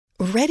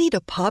Ready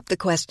to pop the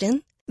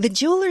question? The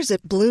jewelers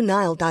at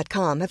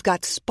BlueNile.com have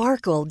got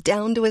sparkle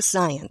down to a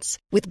science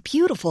with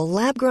beautiful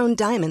lab-grown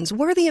diamonds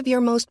worthy of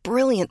your most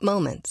brilliant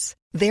moments.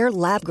 Their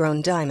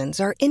lab-grown diamonds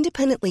are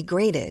independently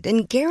graded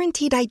and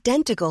guaranteed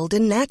identical to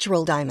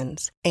natural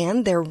diamonds,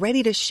 and they're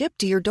ready to ship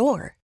to your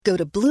door. Go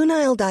to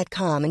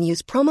BlueNile.com and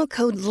use promo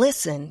code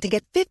LISTEN to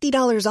get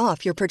 $50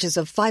 off your purchase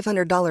of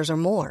 $500 or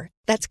more.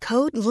 That's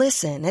code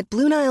LISTEN at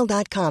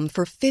BlueNile.com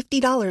for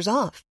 $50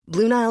 off.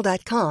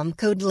 BlueNile.com,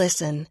 code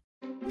LISTEN.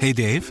 Hey,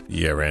 Dave.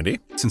 Yeah, Randy.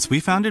 Since we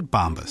founded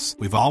Bombas,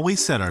 we've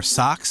always said our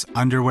socks,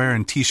 underwear,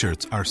 and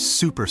T-shirts are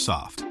super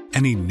soft.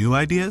 Any new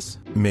ideas?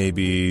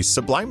 Maybe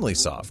sublimely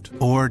soft.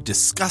 Or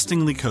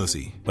disgustingly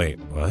cozy. Wait,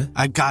 what?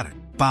 I got it.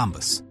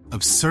 Bombas.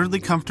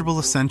 Absurdly comfortable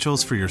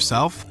essentials for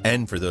yourself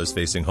and for those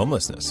facing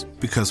homelessness.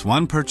 Because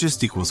one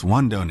purchased equals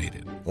one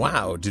donated.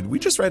 Wow, did we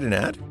just write an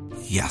ad?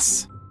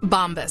 Yes.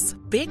 Bombas.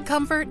 Big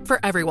comfort for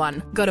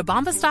everyone. Go to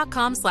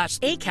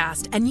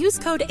bombas.com/ACAST and use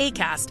code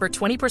ACAST for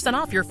 20%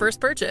 off your first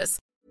purchase.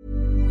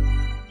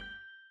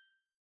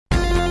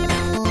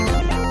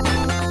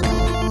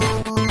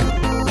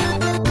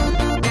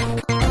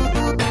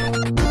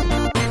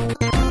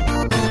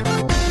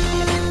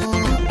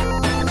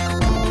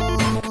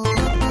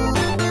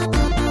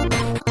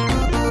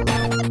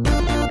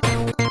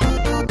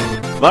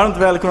 Varmt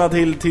välkomna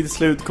till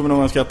slut kommer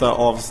någon skatta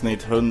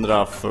avsnitt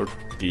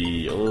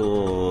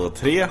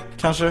 143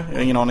 kanske, jag har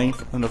ingen aning.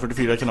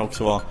 144 kan det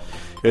också vara.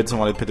 Jag heter som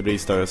vanligt Peter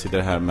Bristad och jag sitter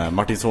här med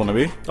Martin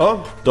Soneby,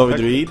 David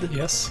Druid,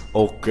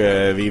 och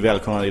vi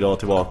välkomnar idag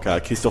tillbaka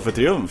Kristoffer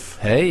Triumf.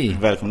 Hej.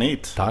 Välkommen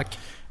hit. Tack.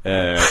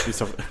 Men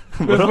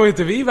får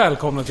inte vi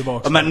välkomna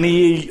tillbaka? Ja, men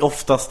ni är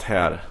oftast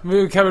här.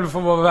 Vi kan väl få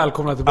vara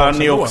välkomna tillbaka. Ja,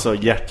 ni är också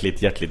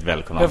hjärtligt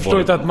välkomna. Jag förstår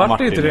inte att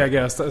Martin inte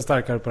reagerar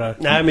starkare på det här.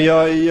 Nej, men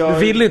jag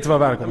vill inte vara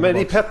välkommen. Men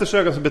tillbaka. I Petters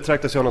ögon så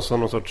betraktas jag som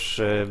någon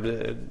sorts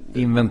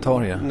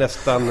inventarie.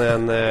 Nästan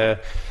en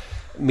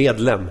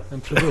medlem.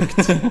 En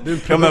produkt.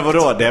 Ja, men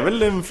vadå? Det är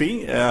väl en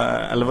fin...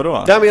 eller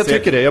vadå? Nej, men jag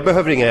tycker det. Jag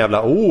behöver inga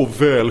jävla...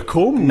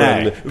 välkommen!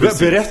 Nej,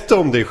 berätta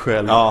om dig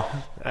själv. Ja.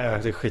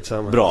 Det är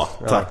skitsamma. Bra,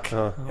 tack.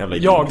 Ja.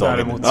 Jag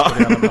däremot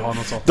skulle gärna ha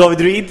något sånt. David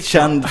Reed,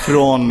 känd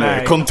från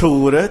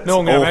kontoret.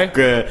 Och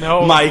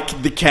Mike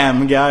the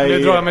Cam Guy.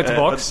 Nu drar jag mig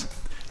tillbaks.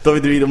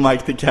 David Reed och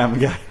Mike the Cam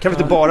Guy. Kan vi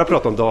inte bara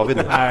prata om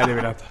David? Nej, det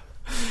vill jag inte.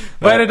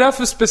 Vad är det där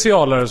för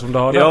specialare som du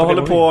har? Jag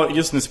håller på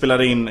just nu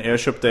spelar in. Jag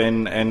köpte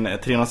en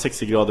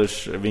 360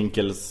 graders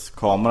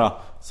vinkelskamera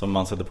som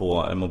man sätter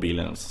på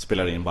mobilen och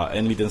spelar in bara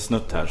en liten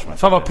snutt här som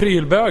fan vad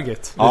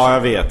prylböget. Ja,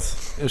 jag vet.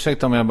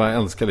 Ursäkta om jag bara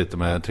älskar lite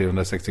med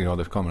 360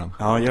 graders kameran.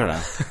 Ja, gör det.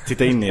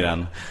 Titta in i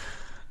den.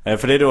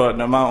 För det är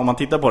då, om man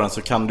tittar på den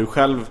så kan du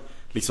själv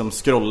liksom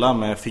scrolla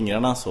med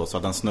fingrarna så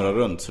att den snurrar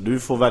runt. Så du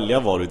får välja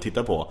vad du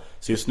tittar på.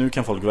 Så just nu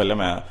kan folk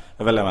välja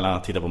mellan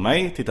att titta på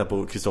mig, titta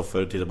på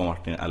Kristoffer, titta på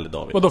Martin eller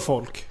David. Och då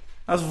folk?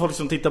 Alltså folk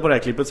som tittar på det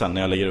här klippet sen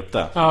när jag lägger upp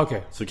det. Okay.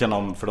 Så kan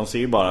de, för de ser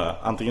ju bara,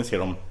 antingen ser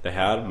de det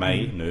här,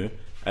 mig nu,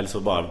 eller så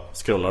bara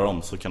scrollar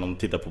de, så kan de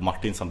titta på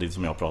Martin samtidigt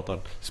som jag pratar.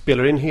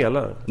 Spelar du in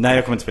hela? Nej,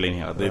 jag kommer inte spela in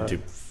hela. Det är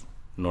typ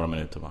några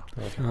minuter bara.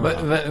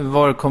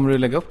 Var kommer du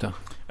lägga upp det?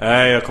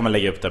 Jag kommer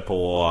lägga upp det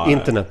på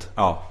internet.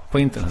 Ja. På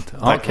internet?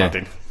 Tack, okay.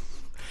 Martin.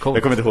 Cool.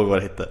 Jag kommer inte ihåg vad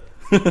det hette.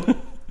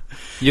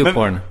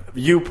 YouPorn.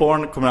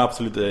 YouPorn kommer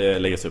absolut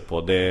läggas upp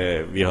på.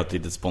 Vi har ett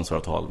litet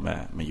sponsoravtal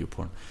med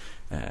YouPorn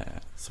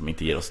som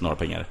inte ger oss några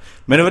pengar.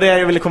 Men det var det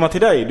jag ville komma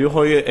till dig. Du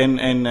har ju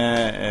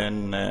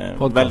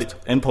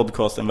en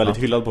podcast, en väldigt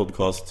hyllad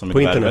podcast som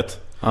på är internet.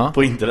 Ja.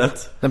 På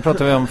internet. Den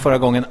pratade vi om förra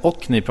gången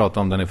och ni pratade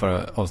om den i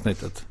förra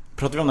avsnittet.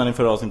 Pratade vi om den i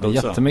förra avsnittet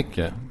också?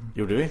 Jättemycket.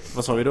 Gjorde vi?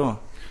 Vad sa vi då?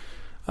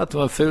 Att det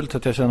var fult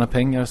att jag tjänar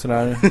pengar och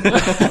sådär.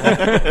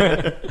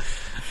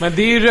 Men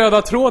det är ju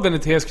röda tråden i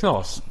TS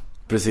Knas.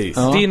 Precis.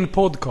 Ja. Din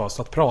podcast,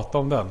 att prata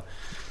om den.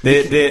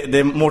 Det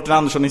är Mårten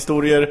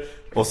Andersson-historier.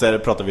 Och så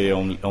pratar vi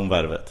om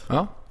värvet.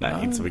 Ja. Nej,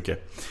 inte så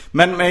mycket.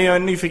 Men jag är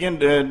nyfiken,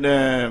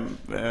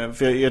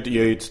 för jag är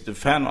ju ett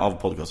fan av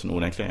podcasten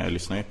onekligen, jag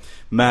lyssnar ju.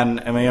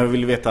 Men jag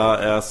vill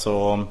veta,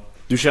 alltså,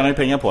 du tjänar ju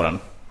pengar på den.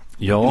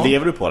 Ja.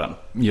 Lever du på den?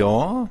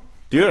 Ja.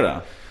 Du gör det?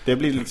 Det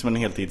blir liksom en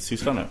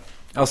heltidssyssla nu.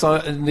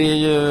 Alltså, det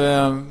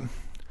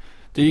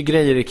är ju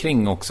grejer i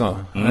kring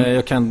också.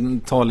 Jag kan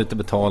ta lite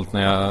betalt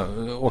när jag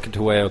åker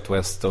till Way Out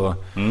West och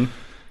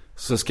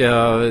så ska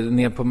jag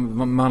ner på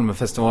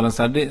Malmöfestivalen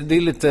så här. Det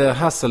är lite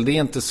hassel. Det är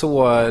inte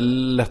så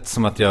lätt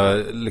som att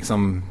jag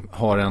liksom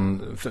har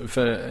en...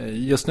 För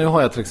just nu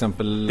har jag till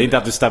exempel... Det är inte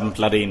att du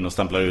stämplar in och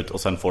stämplar ut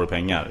och sen får du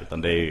pengar.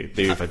 Utan det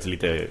är ju faktiskt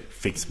lite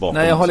fix bakom.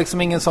 Nej, jag har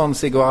liksom ingen sån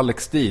Sig och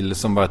Alex-stil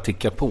som bara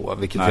tickar på.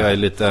 Vilket jag är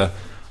lite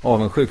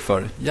avundsjuk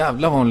för.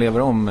 Jävlar vad hon lever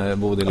om,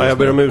 Bodil. Ja, jag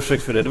ber om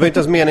ursäkt för det. Det var inte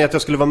ens meningen att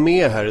jag skulle vara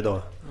med här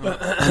idag. Det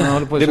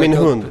är min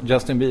hund.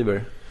 Justin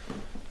Bieber.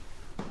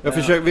 Jag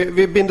försöker,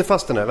 vi binder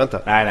fast den här, vänta.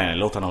 Nej,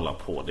 låt han hålla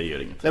på, det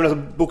gör inget. Nej, men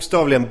alltså,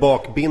 bokstavligen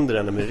bakbinder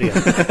den med rep.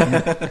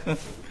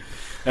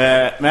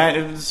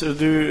 Men så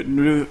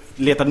du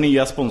letar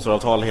nya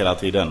sponsoravtal hela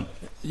tiden?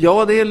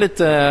 Ja, det är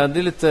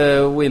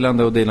lite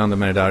wheelande och dealande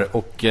med det där.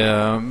 Och,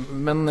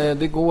 men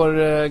det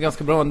går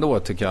ganska bra ändå,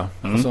 tycker jag.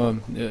 Alltså,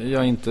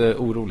 jag är inte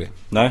orolig.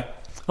 Nej.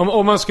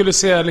 Om man skulle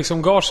se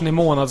liksom gagen i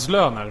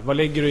månadslöner, vad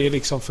lägger du i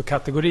liksom för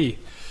kategori?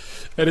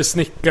 Är det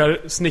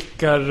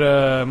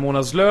snickar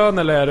månadslön,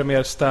 eller är det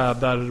mer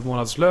städar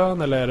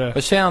månadslön, eller är det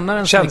vad tjänar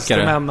en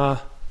snickare?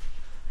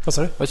 Vad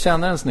sa du? Vad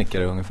tjänar en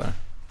snickare ungefär?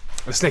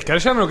 Snickare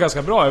tjänar nog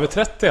ganska bra, över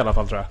 30 i alla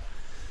fall tror jag.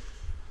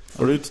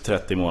 Får du ut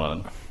 30 i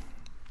månaden?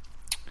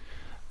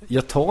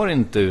 Jag tar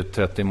inte ut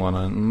 30 i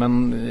månaden,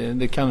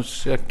 men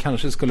jag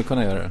kanske skulle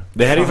kunna göra det.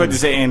 Det här är ju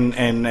faktiskt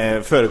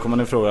en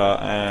förekommande fråga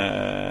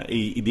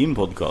i din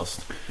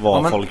podcast.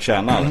 Vad folk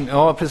tjänar.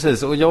 Ja,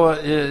 precis. Och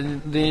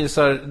det är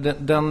så här,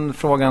 den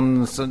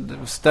frågan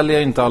ställer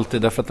jag inte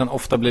alltid, därför att den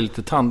ofta blir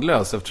lite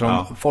tandlös.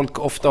 Eftersom folk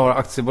ofta har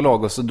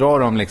aktiebolag och så drar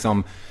de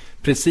liksom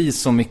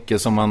precis så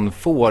mycket som man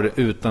får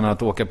utan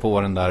att åka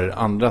på den där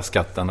andra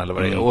skatten eller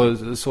vad det är.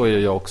 Och så är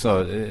jag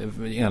också,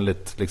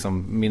 enligt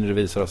liksom, min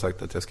revisor har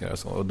sagt att jag ska göra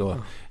så, och då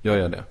gör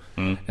jag det.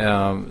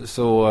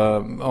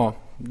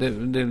 Det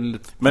är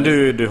lite... Men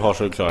du har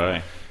så att klara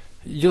dig?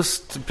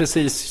 Just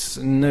precis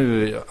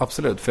nu,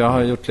 absolut. För jag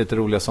har gjort lite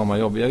roliga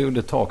sommarjobb. Jag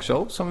gjorde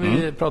talkshow som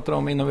vi pratade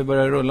om innan vi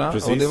började rulla.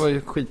 Precis. Och det var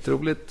ju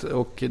skitroligt,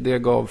 och det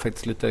gav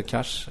faktiskt lite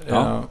cash.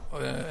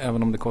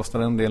 Även om det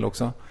kostade en del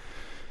också.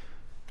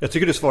 Jag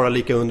tycker du svarar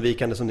lika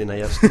undvikande som dina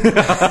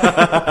gäster.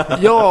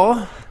 Ja,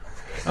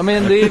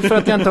 men det är för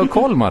att jag inte har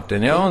koll,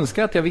 Martin. Jag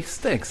önskar att jag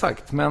visste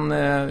exakt. Men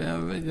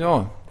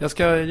jag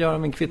ska göra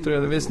min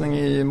kvittoredovisning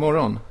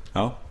imorgon.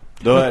 Ja,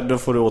 då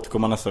får du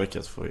återkomma nästa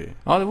vecka, så får vi...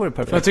 Ja, det vore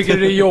perfekt. Jag tycker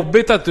det är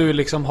jobbigt att du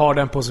liksom har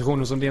den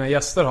positionen som dina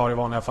gäster har i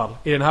vanliga fall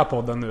i den här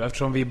podden nu,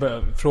 eftersom vi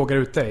frågar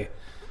ut dig.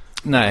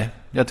 Nej,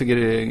 jag tycker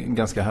det är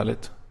ganska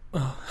härligt.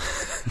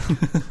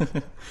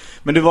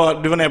 Men du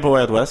var nere på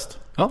Way Out West.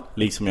 Ja.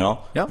 Liksom jag.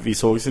 Ja. Vi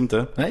sågs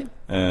inte. Nej.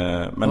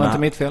 Men det var inte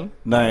mitt fel.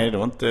 Nej, det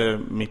var inte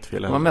mitt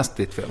fel. Det var mest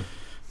ditt fel.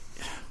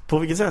 På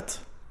vilket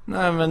sätt?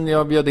 Nej, men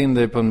jag bjöd in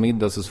dig på en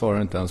middag, så svarade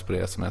du inte ens på det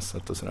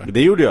sms:et och sådär.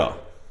 Det gjorde jag.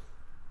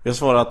 Jag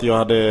svarade att jag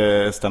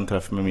hade stämt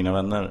träff med mina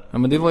vänner. Ja,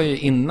 men det var ju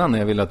innan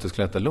jag ville att du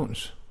skulle äta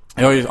lunch.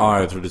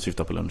 Jag trodde du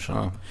syftade på lunch.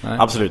 Ja,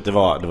 absolut, det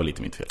var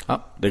lite mitt fel.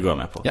 Ja. Det går jag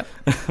med på. Ja.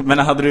 Men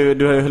hade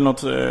du höll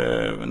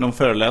någon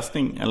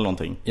föreläsning eller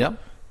någonting? Ja.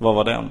 Vad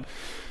var det?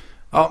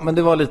 Ja, men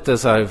det var lite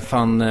så här,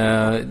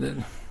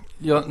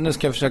 nu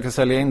ska jag försöka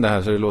sälja in det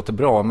här så det låter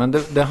bra. Men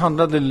det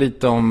handlade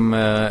lite om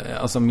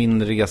alltså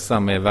min resa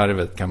med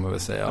Värvet, kan man väl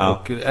säga.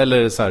 Ja.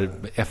 Eller så här,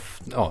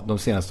 de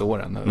senaste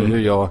åren. Hur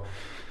jag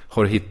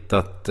har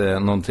hittat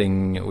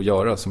någonting att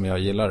göra som jag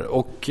gillar.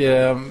 Och...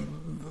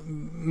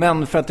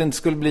 men för att det inte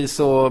skulle bli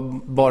så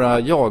bara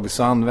jag,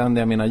 så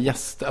använde jag mina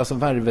gäster, alltså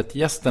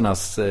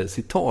Värvet-gästernas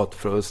citat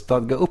för att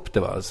stadga upp det,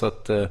 va? Så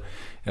att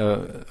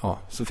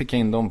så fick jag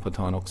in dem på ett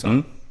hörn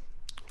också.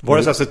 Var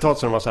det så här citat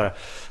som var så här: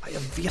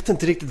 jag vet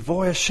inte riktigt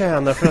vad jag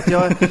tjänar, för att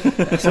jag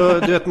så,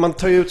 du vet, man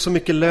tar ut så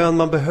mycket lön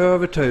man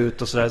behöver ta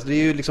ut och så där, så det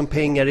är ju liksom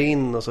pengar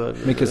in och så.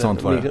 Mycket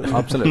sånt var det.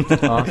 Absolut.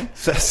 Ja.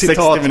 Citat,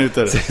 60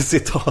 minuter.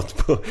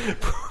 Citat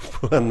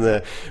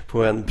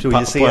på en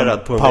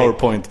projicerad på en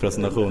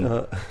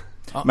PowerPoint-presentation.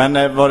 Ja.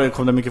 Men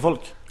kom det mycket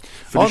folk?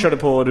 För du körde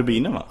på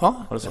Rubinen, va? Ja.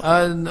 Var det så?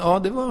 Ja,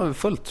 det var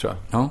fullt, tror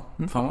jag.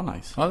 Ja, fan vad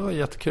nice. Ja, det var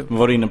jättekul. Men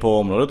var du inne på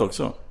området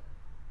också?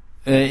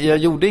 Jag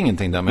gjorde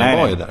ingenting där, men jag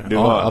var ju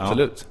där.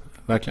 Absolut.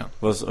 Verkligen.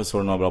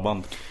 Såg du några bra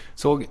band?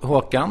 Såg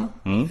Håkan.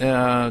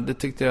 Det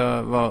tyckte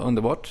jag var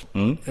underbart.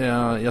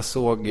 Jag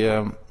såg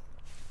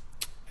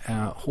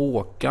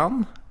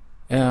Håkan.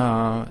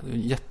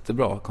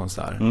 Jättebra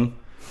konsert.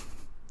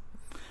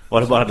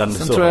 Var det bara den du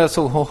Sen såg? tror jag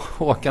såg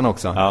Håkan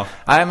också. Ja.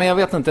 Nej, men jag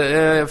vet inte.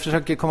 Jag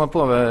försöker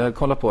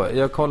kolla på.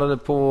 Jag kollade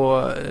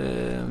på...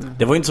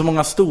 Det var inte så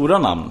många stora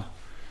namn.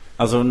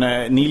 Alltså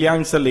Neil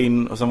Young,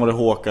 Celine, och sen var det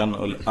Håkan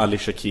och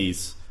Alicia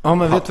Keys. Ja,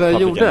 men vet du vad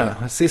jag gjorde?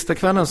 Sista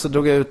kvällen så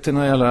drog jag ut till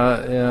någon jävla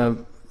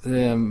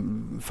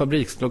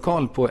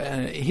fabrikslokal på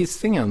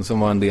Hisingen som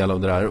var en del av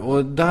det där.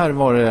 Och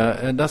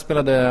där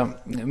spelade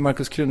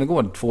Markus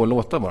Krunegård 2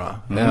 låtar bara.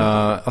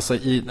 Alltså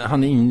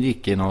han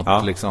ingick i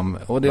något liksom.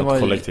 Och det var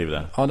kollektiv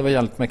där. Ja, det var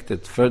jävligt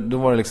mäktigt. För då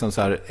var det liksom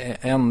så här,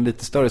 en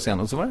lite större scen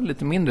och så var det en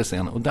lite mindre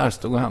scen. Och där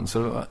stod han.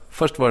 Så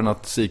först var det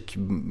något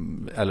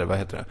eller vad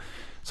heter det?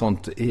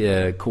 Sånt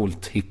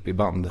coolt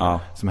hippieband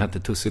som hette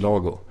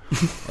Tussilago.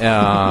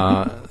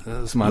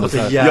 Som hade så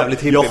här,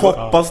 jag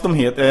hoppas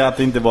att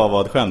det inte bara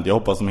var ett skämt. Jag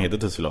hoppas de heter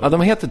Tussilago. Ja,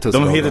 de heter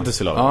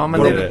Tussilago. Ja,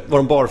 men var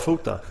de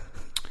barfota?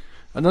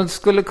 Ja, de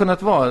skulle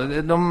kunnat vara.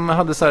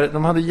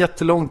 De hade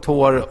jättelångt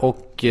hår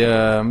och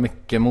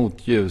mycket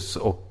motljus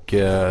och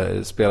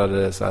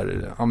spelade så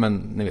här, ja men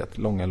ni vet,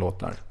 långa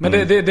låtar. Men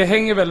det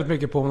hänger väldigt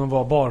mycket på om de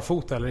var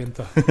barfota eller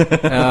inte.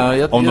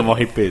 Om de var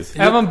hippies.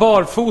 Är man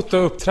barfota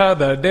och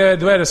uppträder,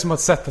 då är det som att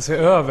sätta sig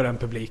över en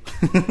publik.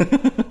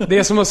 Det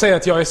är som att säga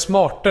att jag är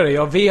smartare,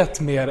 jag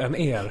vet mer än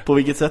er. På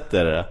vilket sätt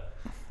är det?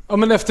 Ja,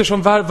 men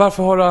eftersom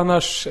varför har du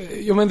annars...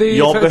 Jo, men det är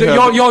jag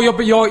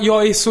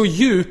är så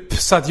djup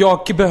så att jag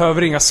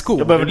behöver inga skor.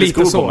 Jag behöver lite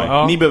skor så, på mig.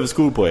 ja. Ni behöver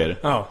skor på er.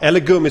 Ja. Eller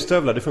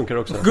gummistövlar, det funkar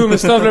också.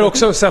 Gummistövlar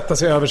också att sätta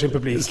sig över sin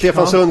publik.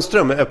 Stefan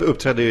Sundström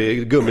uppträdde ju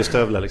i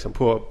gummistövlar liksom,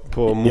 på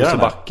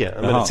Mosebacke.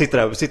 Men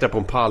sitter där på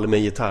en pall med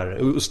en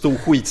gitarr och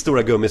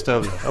skitstora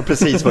gummistövlar. Han har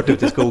precis varit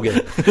ute i skogen.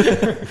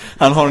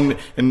 Han har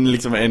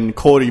en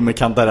korg med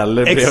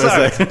kantareller.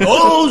 Exakt.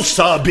 Åh,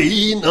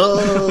 Sabina!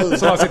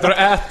 Så han sitter och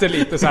äter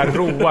lite så här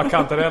roa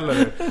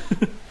kantareller.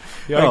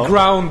 Jag är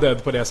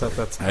grounded på det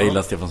sättet. Jag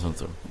gillar Stefan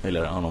Sundström. Jag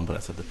gillar honom på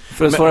det sättet.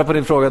 För att svara på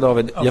din fråga,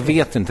 David, jag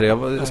vet inte det.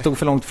 Jag stod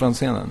för långt från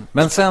scenen.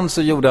 Men sen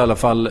så gjorde i alla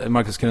fall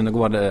Marcus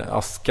Krunegård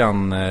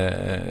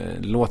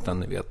Askan-låten,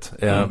 ni vet.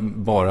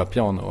 Bara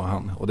piano och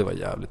han. Och det var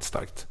jävligt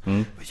starkt. Det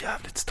var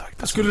jävligt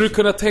starkt. Skulle du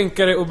kunna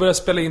tänka dig att börja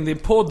spela in din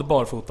podd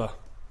barfota?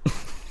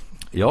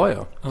 Ja.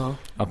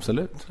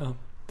 Absolut. Ja.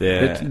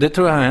 Det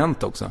tror jag har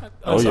hänt också.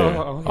 Alltså,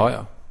 Ja.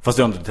 Fast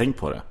jag har inte tänkt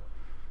på det.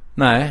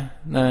 Nej.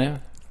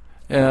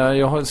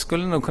 Jag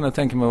skulle nog kunna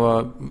tänka mig att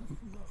vara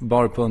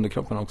bar på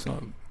underkroppen också.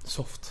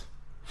 Soft.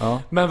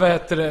 Ja. Men vad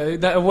heter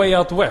det? Way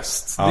Out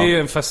West. Det är ju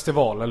en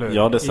festival, eller hur?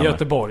 Ja, det stämmer. I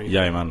Göteborg.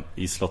 Jajamän,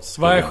 i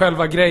Slottsskogen. Vad är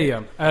själva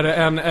grejen? Är det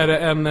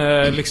en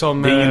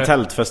liksom... Det är ingen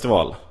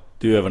tältfestival.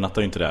 Du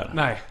övernattar ju inte där.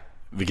 Nej.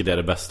 Vilket är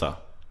det bästa.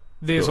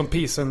 Det är som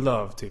Peace and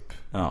Love, typ.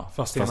 Ja,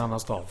 fast i en annan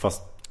stad.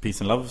 Fast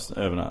Peace and Love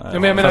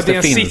Jag menar fast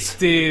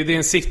det är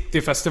en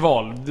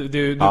cityfestival.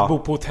 Du bor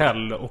på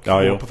hotell och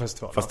går på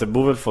festival. Fast det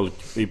bor väl folk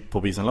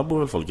på Peace and Love, bor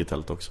väl folk i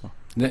tält också.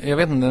 Jag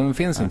vet inte, den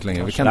finns inte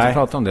längre. Vi kan Nej. inte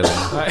prata om det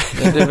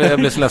längre. Jag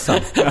blir så ledsen.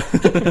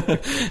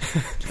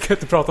 Du kan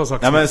inte prata om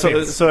saker. Ja, men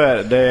så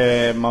är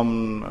det.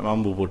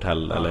 Man bor på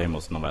hotell eller hemma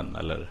hos någon vän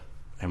eller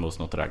hemma hos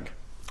något ragg.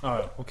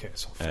 Okej,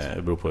 så.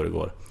 Det beror på hur det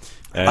går.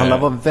 Alla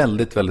var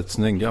väldigt, väldigt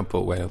snygga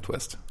på Way Out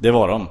West. Det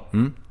var de.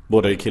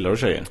 Både killar och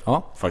tjejer.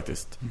 Ja.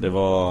 Faktiskt. Det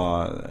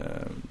var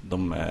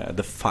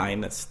the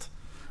finest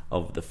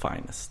of the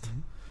finest.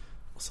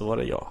 Och så var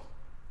det jag.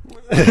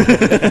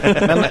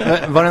 Men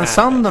var den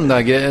sann den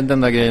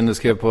där grejen du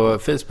skrev på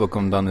Facebook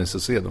om Danny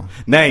Saucedo?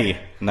 Nej,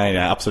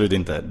 absolut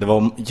inte. Det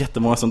var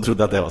jättemånga som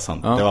trodde att det var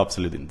sant. Det var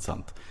absolut inte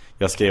sant.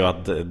 Jag skrev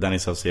att Danny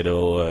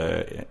Saucedo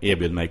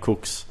erbjöd mig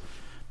koks,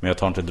 men jag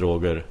tar inte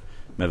droger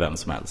med vem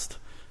som helst.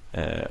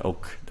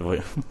 Och det var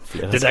ju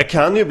flera. Det där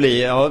kan ju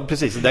bli, ja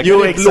precis, det där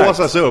kan ju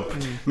blåsas upp.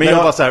 Men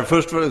jag var så här,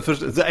 först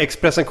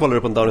Expressen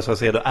kollade på en Danny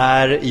Saucedo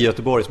är i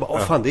Göteborg, så bara,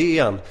 fan det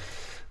är han.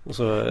 Och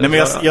så, nej,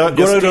 men jag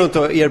går runt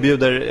och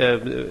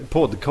erbjuder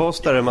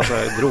podcastare en massa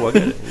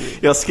droger.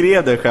 Jag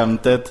skrev det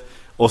skämtet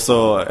och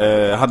så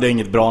hade jag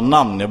inget bra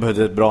namn. Jag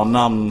behövde ett bra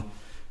namn.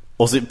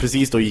 Och så,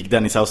 precis då gick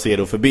Danny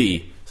Saucedo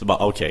förbi. Så bara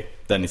okej,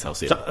 Danny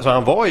Saucedo. Så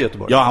han var i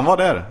Göteborg? Ja, han var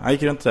där. Han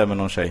gick runt där med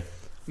någon tjej.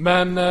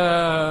 Men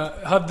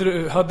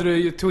hade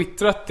du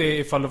twittrat det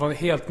ifall du var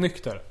helt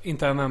nykter?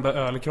 Inte en enda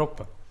öl i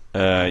kroppen?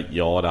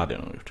 Ja, det hade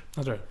jag nog gjort.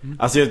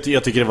 Alltså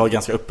jag tycker det var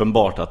ganska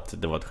uppenbart att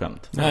det var ett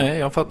skämt. Nej,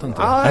 jag fattar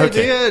inte.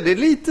 Det är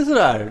lite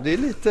sådär. Det är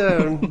lite...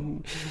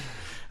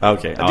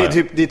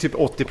 Det är typ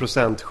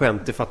 80%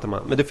 skämt, det fattar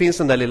man. Men det finns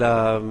den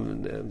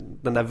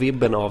där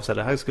vibben av så här,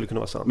 det här skulle kunna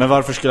vara sant. Men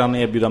varför skulle han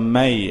erbjuda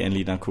mig en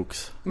liten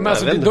koks? Men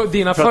alltså,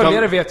 dina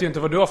följare vet ju inte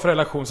vad du har för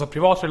relation, så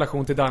privat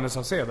relation till Danny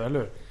Saucedo, eller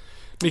hur?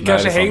 Ni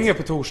kanske hänger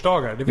på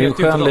torsdagar. Det du är en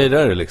skön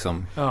lirare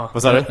liksom. Ja.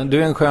 Vad sa du?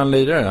 Du är en skön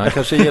lirare. Han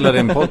kanske gillar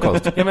din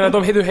podcast. Jag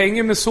menar, du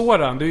hänger med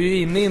Soran. Du är ju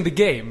inne in the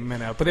game,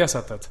 menar jag, på det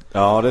sättet.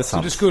 Ja, det är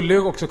sant. Så du skulle ju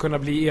också kunna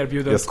bli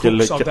erbjuden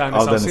koks av Danny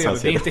Saucedo.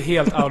 Det är inte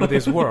helt out of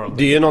this world.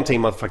 Det är ju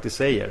någonting man faktiskt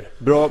säger.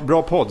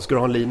 Bra podd, ska du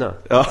ha en lina?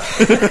 Ja.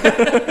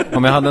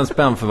 Om jag hade en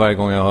spänn för varje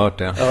gång jag har hört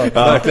det. Ja,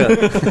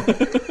 verkligen.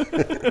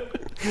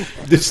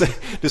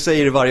 Du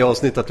säger i varje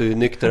avsnitt att du är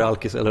nykter,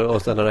 alkis eller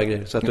sådana där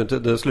grejer. Så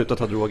att du har slutat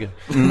ta droger.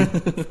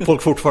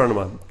 Folk fortfarande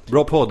man.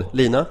 Bra podd,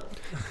 lina.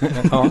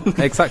 Ja,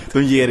 exakt.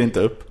 De ger inte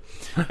upp.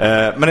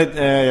 Men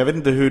jag vet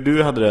inte hur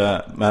du hade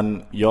det.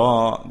 Men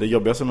det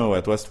jobbigaste med Way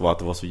Out West var att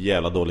det var så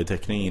jävla dålig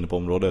täckning inne på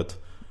området.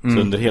 Så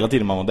under hela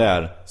tiden man var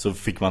där så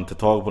fick man inte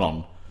tag på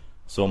någon.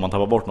 Så om man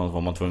tappade bort någon så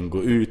var man tvungen att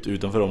gå ut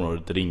utanför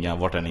området, ringa,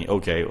 vart är ni?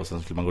 Okej, och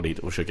sen skulle man gå dit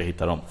och försöka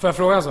hitta dem. Får jag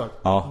fråga en sak?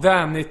 Ja.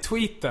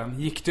 Danny-tweeten,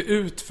 gick du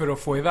ut för att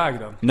få iväg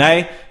den?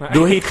 Nej.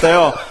 Då hittade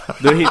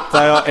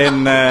jag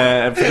en...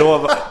 För då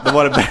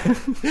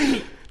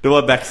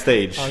var det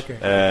backstage.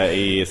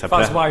 I så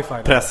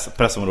här,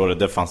 pressområdet,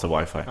 där fanns det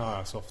wifi.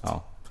 Ja, soft.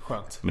 Ja.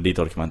 Skönt. Men dit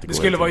orkar man inte gå. Det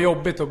skulle vara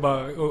jobbigt att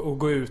bara att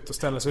gå ut och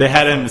ställa sig. Det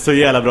här är en så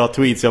jävla bra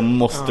tweet så jag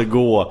måste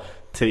gå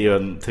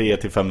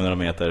 300-500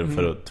 meter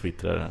för att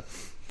twittra det.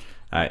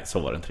 Nej, så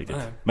var det inte riktigt.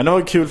 Nej. Men det var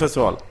en kul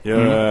festival.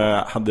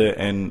 Jag hade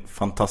en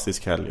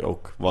fantastisk helg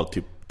och var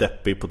typ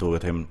deppig på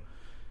tåget hem.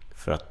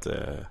 För att...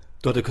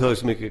 Du hade tagit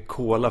så mycket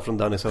cola från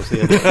Danny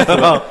Saucedo.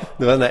 Det var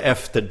den där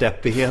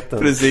efterdeppigheten.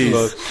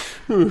 Precis.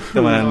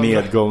 Det var den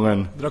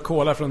nedgången. Dra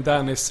cola från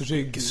Dannys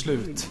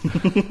ryggslut.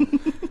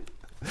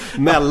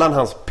 Mellan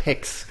hans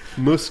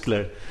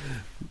pexmuskler.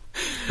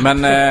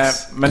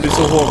 Men du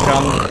såg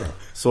Håkan.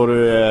 Såg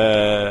du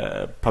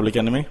Public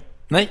Enemy?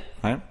 Nej.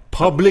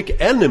 Public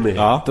Enemy.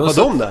 Ja. Var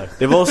de där?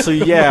 Det var så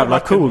jävla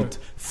coolt.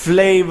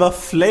 Flavor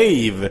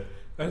Flav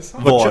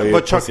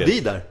Var Chuck D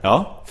där?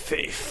 Ja.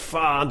 Fy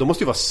fan, de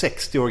måste ju vara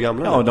 60 år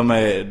gamla. Ja,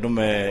 de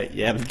är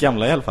jävligt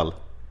gamla i alla fall.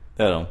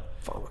 Det är de.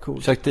 Fan vad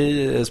coolt. Chuck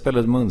D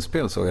spelade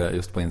munspel, såg jag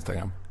just på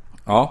Instagram.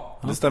 Ja,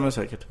 det stämmer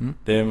säkert.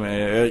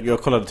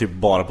 Jag kollade typ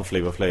bara på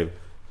Flavor Flav.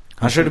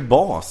 Han körde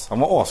bas. Han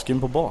var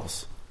asgrym på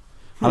bas.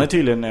 Han är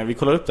tydligen, vi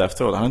kollar upp det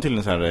efteråt, han är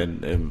tydligen så här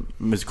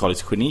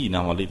musikalisk geni när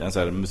han var liten, så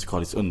här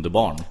musikalisk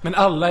underbarn. Men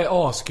alla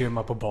är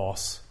asgrymma på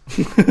bas.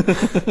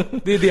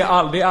 det är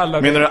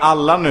alla. Menar du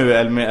alla nu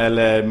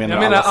eller menar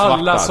du alla svarta?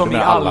 Alla som i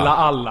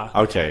alla.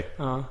 Okej.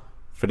 Ja.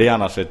 För det är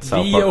annars ett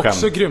South Vi Park är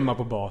också skämt. grymma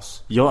på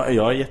bas. Jag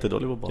är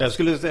jättedålig på bas. Jag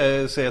skulle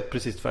säga att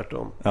precis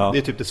tvärtom. Det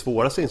är typ det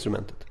svåraste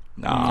instrumentet.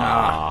 Nu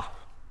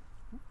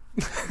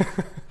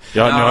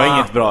har jag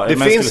inget bra. Det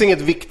finns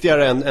inget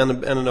viktigare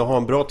än att ha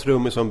en bra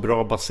trummis och en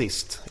bra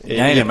basist.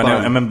 Nej,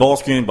 men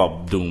bas kan ju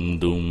bara dum.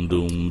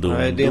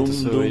 Nej, det är inte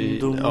så. Nej,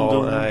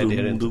 det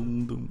är det inte.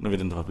 Jag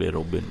vet inte varför det är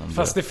Robin.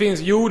 Fast det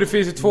finns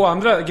ju 2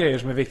 andra grejer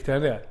som är viktigare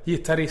än det.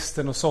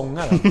 Gitarristen och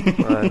sångaren.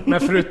 Men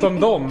förutom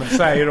dem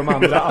så är ju de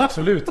andra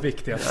absolut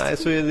viktigast. Nej,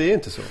 så är det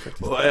inte så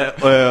faktiskt.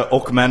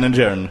 Och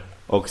managern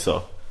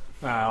också.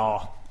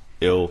 Ja.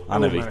 Jo,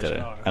 han är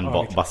viktigare än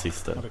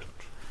basisten.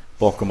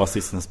 Bakom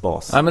basistens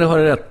bas. Nej, men du har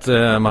rätt,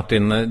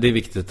 Martin. Det är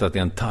viktigt att det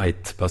är en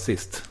tight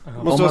basist.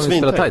 Måste vara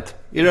svintight.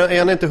 Är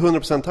han inte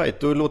 100% tight,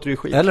 då låter det ju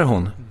skit. Eller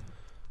hon.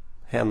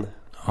 Hen.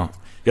 Ja.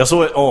 Jag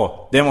såg,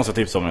 det måste jag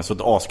tipsa om. Jag såg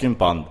ett asgrymt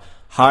band.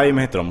 Haim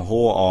heter de,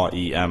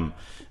 H-A-I-M.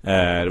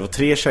 Det var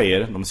 3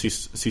 tjejer, de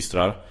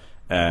systrar,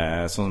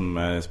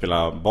 som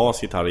spelar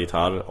bas,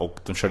 gitarr. Och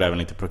de körde även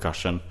lite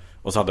percussion.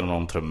 Och så hade de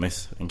någon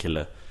trummis, en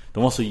kille.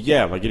 De var så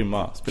jävla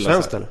grymma.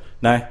 Svenskt eller?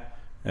 Nej,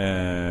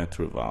 jag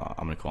tror det var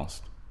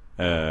amerikanskt.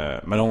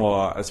 Men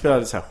de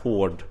spelade så här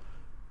hård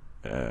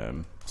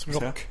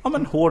rock. Ja,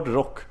 men hård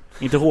rock.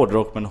 Inte hård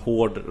rock, men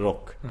hård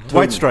rock.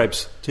 White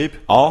Stripes, typ.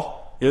 Ja,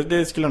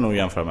 det skulle jag nog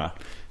jämföra med.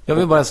 Jag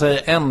vill bara säga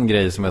en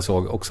grej som jag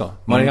såg också.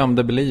 Mariam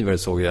the Believer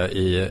såg jag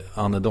i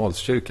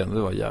Annedalskyrkan.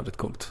 Det var jävligt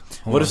coolt.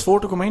 Var det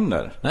svårt att komma in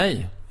där?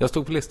 Nej, jag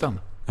stod på listan.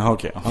 Ja,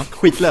 okej.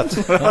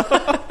 Skitlätt.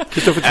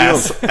 Kristoffer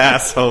Triumf.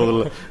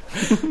 Asshole.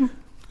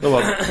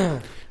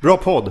 Bra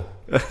podd.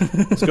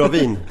 Ska ha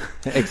vin.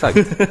 Exakt.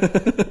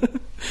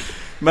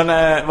 Men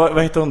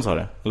vad heter hon, sa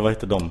det? Eller vad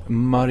heter de?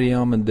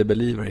 Mariam the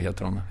Believer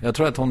heter hon. Jag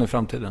tror att hon är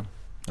framtiden.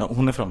 Ja,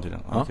 hon är framtiden.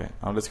 Ja. Okej.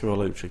 Ja, det ska vi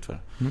hålla utsikt för.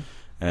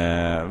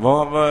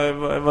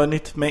 Vad är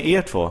nytt med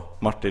er två,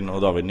 Martin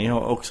och David? Ni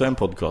har också en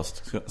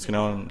podcast. Ska ni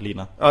ha en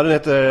lina? Ja, den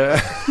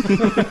heter...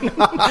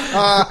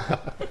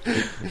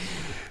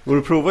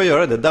 Borde prova att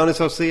göra det. Danny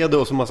Saucedo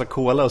och så massa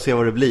cola och se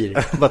vad det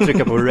blir. Bara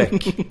trycka på rec.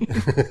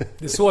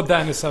 Det är så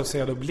Danny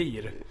Saucedo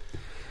blir.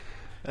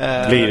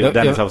 Blir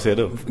Danny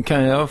Saucedo.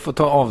 Kan jag få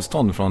ta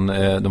avstånd från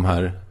de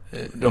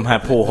här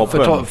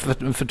påhoppen?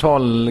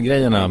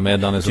 Förtalgrejerna med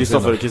Danny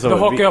Saucedo. Då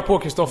hakar jag på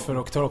Kristoffer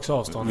och tar också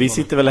avstånd. Vi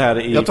sitter väl här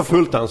i... Jag tar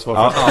fullt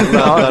ansvar för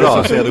alla Danny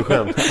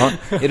Saucedo-skämt.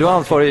 Är du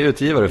ansvarig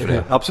utgivare för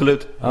det?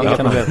 Absolut.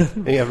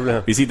 Inga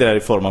problem. Vi sitter här i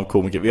form av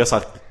komiker. Vi har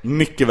sagt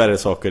mycket värre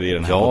saker i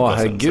den här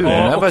podcasten. Herregud.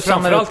 Ja, och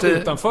framförallt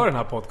utanför den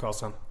här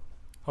podcasten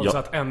har vi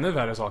sagt ännu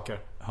värre saker.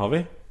 Har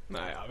vi?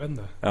 Nej, jag vet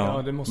inte.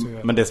 Ja, det måste vi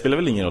göra. Men det spelar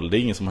väl ingen roll, det är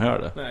ingen som hör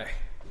det. Nej.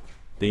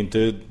 Det är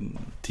inte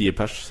 10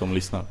 pers som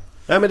lyssnar.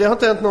 Nej, men det har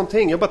inte hänt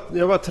någonting.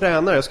 Jag bara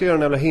tränar. Jag ska göra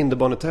den jävla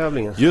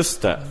hinderbanetävlingen.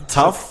 Just det.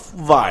 Tough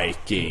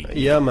Viking.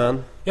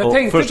 Jajamän. Jag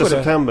tänkte på det. 1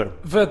 september.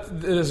 För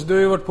att du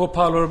har ju varit på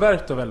Paolo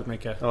Roberto väldigt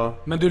mycket. Ja.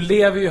 Men du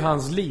lever ju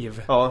hans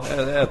liv. Ja,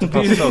 äter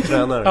pasta och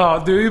tränar.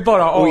 Ja, du är ju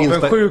bara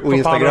avundsjuk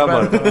på Paolo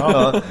Roberto.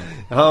 Ja.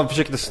 Han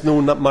försökte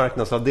sno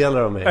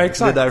marknadsavdelar av mig. Ja,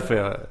 exakt. Det är därför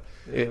jag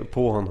är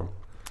på honom.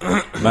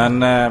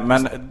 Men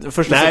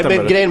första september...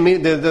 men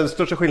grejen, den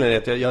största skillnaden är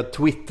att jag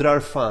twittrar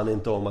fan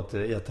inte om att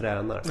jag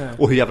tränar. Nej.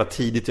 Och hur jävla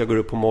tidigt jag går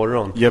upp på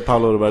morgonen. Gör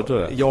Paolo Roberto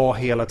det? Ja,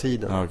 hela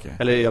tiden. Okay.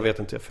 Eller jag vet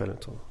inte, jag följer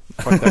inte honom.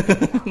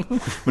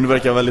 Men du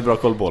verkar ha väldigt bra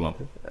koll på honom.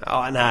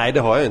 Ja, nej, det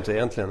har jag inte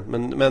egentligen.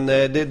 Men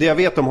det jag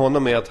vet om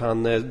honom är att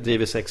han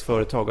driver 6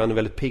 företag. Han är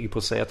väldigt pigg på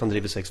att säga att han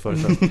driver 6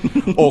 företag.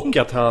 Och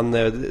att han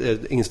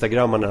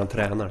instagrammar när han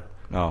tränar.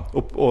 Ja.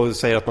 Och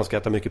säger att man ska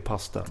äta mycket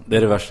pasta. Det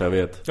är det värsta jag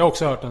vet. Jag har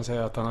också hört han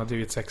säga att han har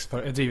drivit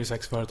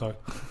 6 företag.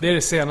 Det är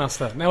det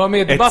senaste. När jag var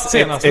med i debatt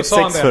senast så sa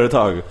han det.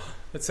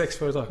 Ett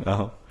 6-företag.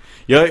 Jaha.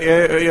 Jag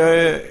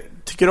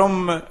tycker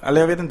om,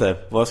 eller jag vet inte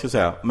vad jag ska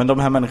säga, men de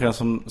här människorna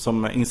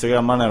som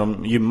instagrammar när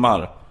de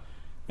gymmar,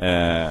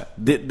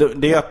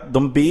 det är att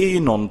de ber ju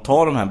någon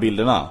ta de här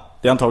bilderna.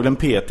 Det är antagligen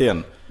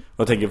PT:n. Och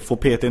jag tänker, får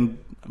PT:n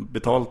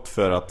betalt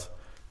för att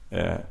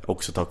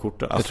också ta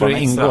kortet? Jag tror det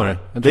ingår.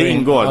 Det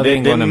ingår. Det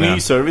är en ny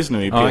service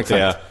nu i PT.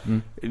 Ja,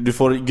 Du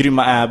får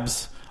grymma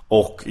abs.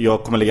 Och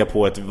jag kommer lägga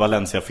på ett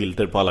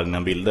Valencia-filter på alla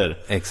dina bilder.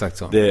 Exakt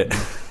så.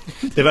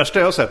 Det värsta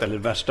jag har sett, eller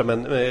det värsta,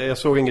 men jag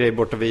såg en grej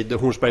borta vid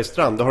Hornsbergs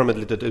strand. Då har de ett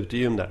litet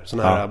utegym där. Sån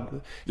här,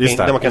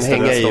 där man kan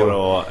hänga i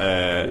och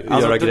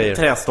göra grejer.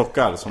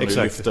 Trästockar som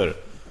du lyfter.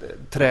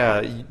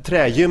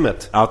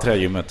 trägymmet. Ja,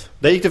 trägymmet.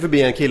 Där gick det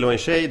förbi en kille och en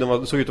tjej.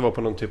 De såg ut att vara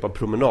på någon typ av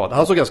promenad.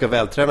 Han såg ganska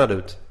vältränad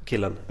ut,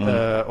 killen.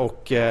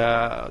 Och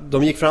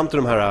de gick fram till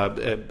de här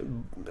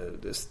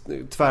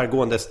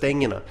tvärgående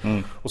stängerna.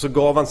 Och så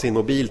gav han sin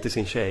mobil till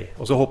sin tjej.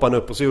 Och så hoppade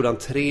han upp och så gjorde han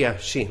 3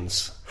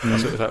 chins.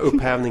 Alltså så här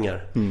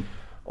upphävningar.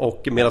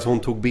 Och medan hon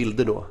tog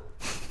bilder då.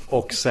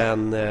 Och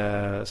sen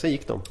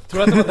gick de. Tror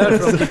du att det var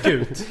därför de gick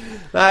ut?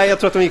 Nej, jag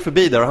tror att de gick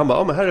förbi där och han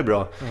bara, men här är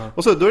bra.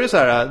 Och så då är det så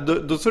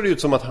här, då såg det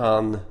ut som att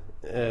han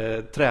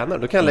tränar.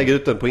 Då kan jag lägga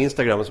ut den på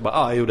Instagram och så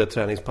bara, jag gjorde ett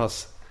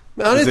träningspass.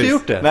 Men han har inte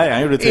gjort det. Nej,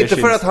 han gjorde 3 inte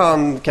chins. för att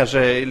han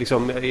kanske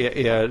liksom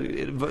är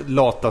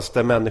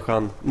lataste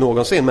människan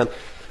någonsin,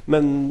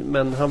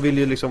 men han vill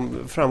ju liksom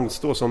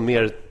framstå som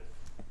mer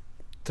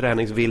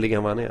träningsvillig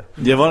än vad han är.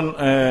 Det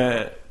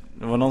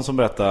var någon som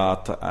berättade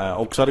att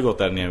också hade gått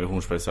där nere vid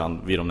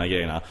Hornsbergsstrand vid de här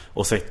grejerna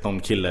och sett någon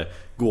kille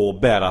gå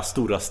och bära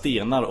stora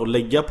stenar och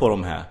lägga på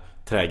de här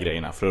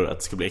trägrejerna för att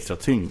det ska bli extra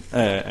tyngd.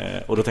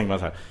 Och då tänker man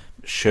så här,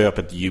 köp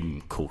ett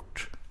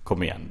gymkort.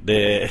 Kom igen.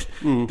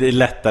 Det är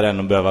lättare än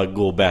att behöva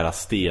gå och bära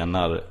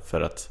stenar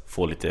för att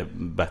få lite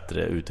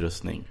bättre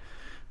utrustning.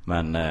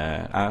 Men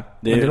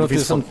det låter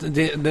som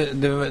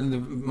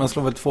man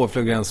slår väl 2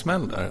 flugor i en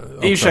smäll där.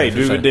 I och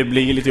för sig, det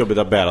blir lite jobbigt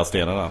att bära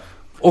stenarna.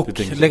 Och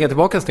lägga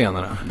tillbaka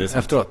stenarna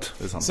efteråt.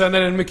 Sen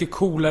är det en mycket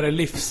coolare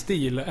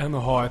livsstil än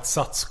att ha ett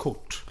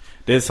satskort.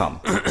 Det är sant.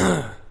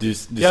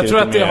 Jag tror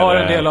att det har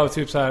en del av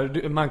typ så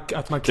här,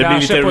 att man klär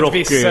sig på ett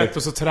visst sätt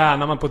och så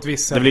tränar man på ett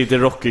visst sätt. Det blir lite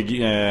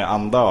rockig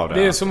anda av det.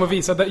 Det är som att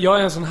visa att jag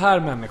är en sån här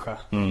människa.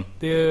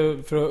 Det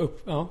är för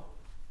att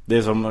Det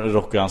är som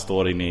Rocky, han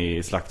står inne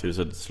i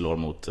slakthuset och slår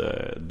mot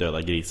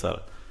döda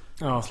grisar.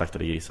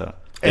 Slaktade grisar.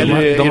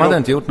 Eller de hade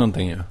inte gjort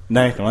någonting ju.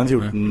 Nej, de hade inte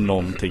gjort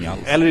någonting alls.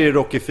 Eller i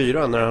Rocky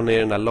 4 när han är i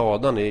den där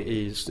ladan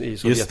i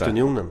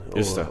Sovjetunionen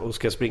och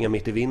ska springa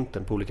mitt i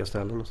vintern på olika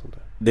ställen och sånt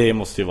där. Det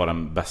måste ju vara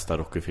den bästa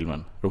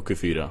Rocky-filmen. Rocky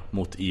 4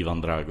 mot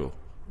Ivan Drago.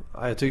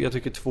 Ja, jag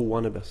tycker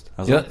 2:an är bäst.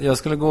 Alltså? Jag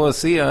skulle gå och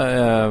se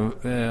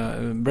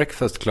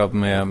Breakfast Club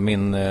med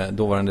min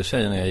dåvarande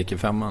tjej när jag gick i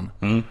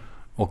 5:an.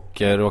 Och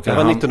det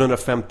var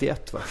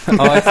 1951 va?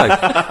 Ja,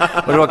 exakt.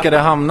 Och råkade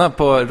hamna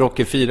på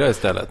Rocky 4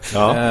 istället.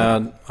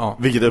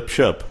 Vilket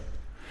uppköp.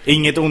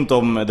 Inget ont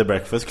om The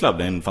Breakfast Club.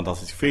 Det är en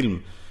fantastisk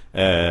film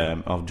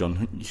av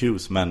John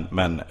Hughes.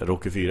 Men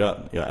Rocky 4,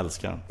 jag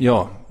älskar den.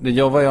 Ja,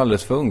 jag var ju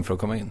alldeles för ung för att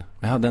komma in.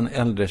 Jag hade en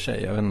äldre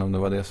tjej. Jag vet inte om det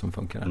var det som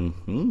funkade.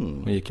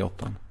 Hon gick i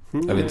 8:an.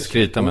 Jag vill inte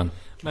skryta, men...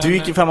 Du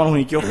gick i 5:an, hon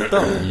gick i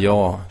 8:an?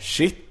 Ja.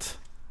 Shit.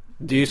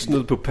 Det är ju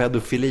snudd på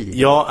pedofili.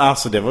 Ja,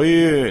 alltså det var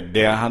ju...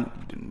 Det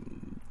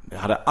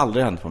hade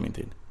aldrig hänt på min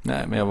tid.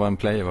 Nej, men jag var en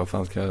player, vad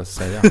fan ska jag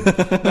säga?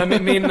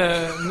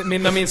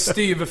 När min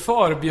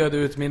styvfar bjöd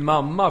ut min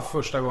mamma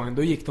första gången,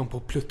 då gick de på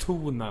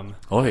Plutonen.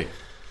 Oj.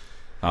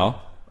 Ja.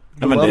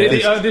 Men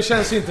det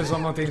känns ju inte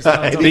som någonting som...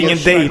 Det är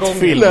ingen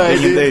datefilm.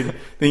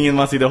 Det är ingen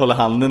man sitter och håller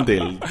handen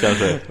till,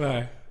 kanske.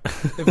 Nej.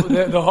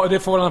 Det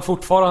får han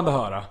fortfarande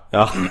höra.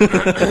 Ja.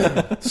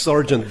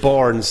 Sergeant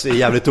Barnes är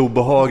jävligt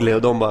obehaglig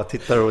och de bara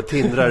tittar och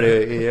tindrar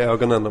i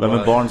ögonen. Vem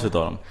är Barnes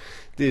utav dem?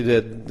 Det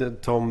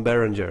är Tom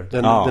Berenger.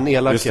 Den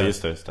elaka.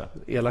 Just det.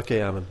 Elaka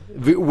jäveln.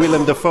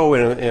 Willem Dafoe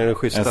är den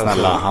schyssta.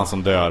 Snälla, han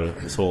som dör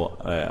så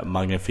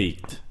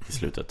magnifikt i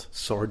slutet.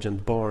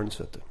 Sergeant Barnes,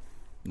 vet du.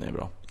 Det är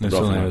bra. Det är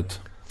bra ut.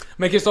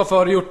 Men Kristoffer,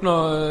 har du gjort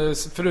något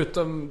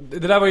förutom...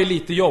 Det där var ju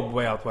lite jobb,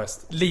 Way Out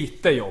West.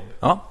 Lite jobb.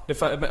 Ja.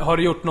 Har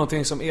du gjort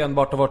någonting som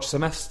enbart har varit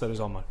semester i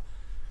sommar?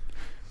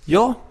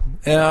 Ja,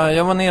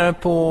 jag var nere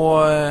på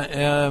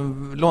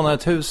lånade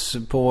ett hus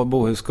på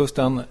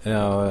Bohuskusten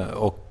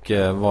och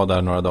var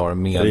där några dagar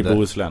med... Är det i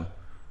Bohuslän?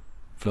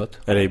 Förlåt?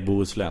 Är det i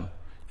Bohuslän?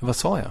 Vad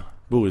sa jag?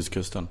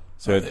 Bohuskusten.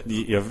 Så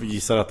jag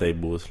gissar att det är i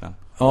Bohuslän.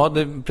 Ja,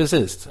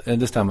 precis.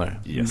 Det stämmer.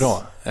 Yes.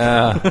 Bra.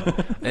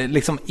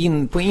 Liksom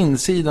på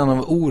insidan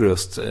av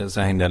Orust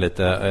så hängde jag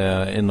lite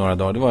i några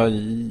dagar. Det var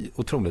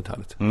otroligt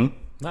härligt.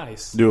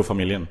 Nice. Du och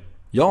familjen?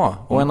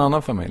 Ja, och en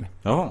annan familj.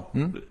 Ja.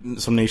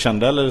 Som ni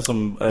kände eller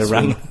som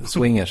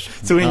Swingers.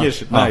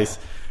 Swingers, nice.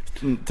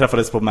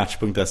 Träffades på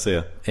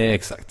match.se.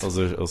 Exakt.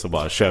 Och så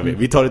bara kör vi.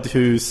 Vi tar ett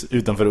hus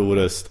utanför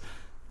Orust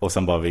och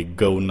sen bara vi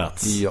go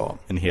nuts. Ja.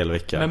 En hel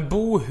vecka. Men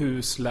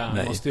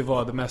Bohuslän måste ju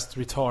vara det mest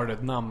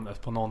retarded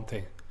namnet på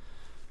någonting.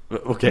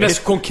 Okay.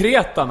 Mest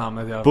konkreta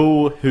namnet, ja.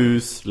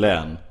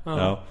 Bohuslän.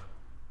 Ja.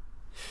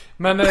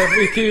 Men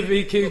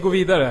vi kan ju gå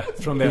vidare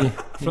från det.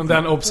 Från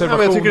den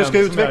observationen. Jag tycker du ska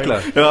utveckla.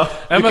 Ja.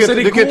 Men alltså,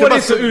 det går inte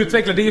att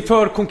utveckla. Det är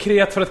för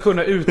konkret för att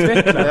kunna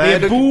utveckla. Det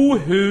är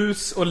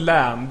bohus och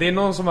län. Det är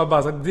någon som har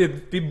bara sagt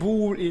vi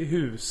bor i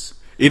hus.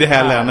 I det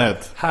här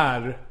länet.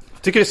 Här.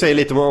 Tycker det säger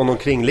lite om de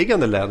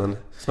kringliggande länen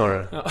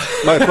snarare. Ja.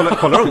 Man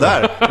kollar de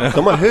där.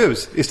 De har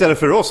hus istället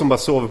för oss som bara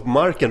sover på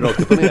marken rakt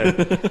upp och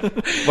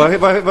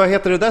ner. Vad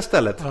heter det där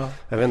stället? Ja.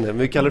 Jag vet inte,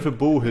 vi kallar det för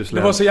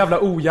Bohuslän. Det var så jävla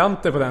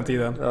ojante på den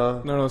tiden.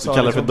 Ja. När de sa vi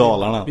kallar det för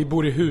Dalarna. Vi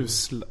bor i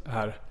hus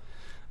här.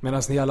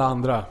 Medan ni alla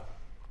andra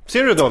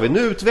Ser du David, nu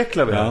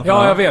utvecklar vi det.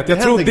 Ja, jag vet.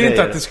 Jag trodde grejer.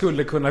 inte att det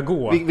skulle kunna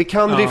gå. Vi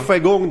kan riffa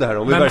igång det här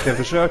om vi verkligen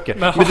försöker.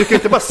 Men du kan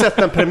inte bara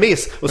sätta en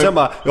premiss och sen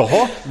bara,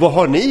 jaha, vad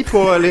har ni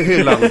på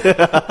hyllan?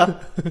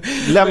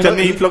 Kan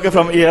ni plocka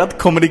fram ert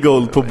Comedy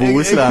Gold på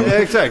Bohuslän?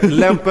 Exakt,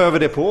 lämpa över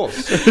det på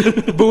oss.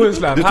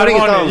 Bohuslän, Du tar här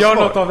inget har ni, ansvar. gör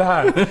något av det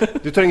här.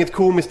 Du tar inget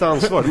komiskt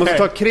ansvar. Du måste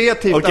ta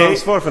kreativt Okej.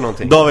 ansvar för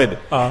någonting. David,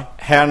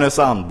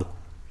 Härnösand.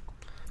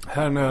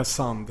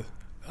 Härnösand.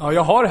 Ja,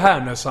 jag har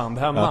Härnösand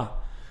hemma.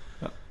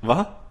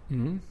 Va?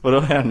 Vadå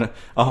Härnö?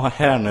 Ja,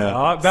 Härnö.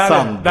 Ja,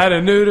 Sand. där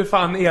är nu är det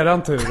fan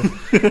eran tur.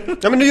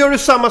 Ja, men nu gör du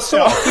samma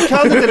sak. Du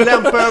kan inte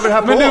lämpa över det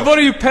här på Men nu oss. var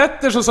det ju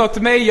Petter som sa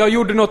till mig, jag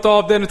gjorde något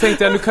av det. Nu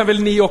tänkte jag, nu kan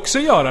väl ni också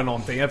göra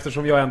någonting,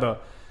 eftersom jag ändå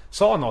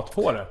sa något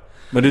på det.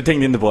 Men du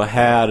tänkte inte på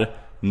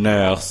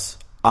Härnösand?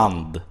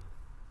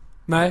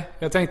 Nej,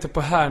 jag tänkte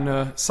på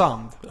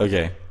Härnösand.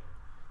 Okej.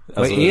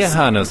 Vad är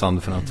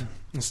Härnösand för något?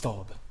 En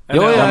stad.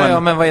 Ja,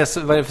 men vad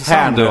är det för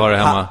sand du har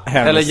hemma?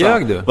 Härnösand. Eller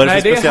ljög du? Vad är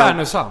Nej, för det är speciellt-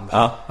 Härnösand.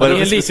 Ja. Det är en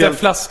för liten speciellt-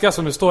 flaska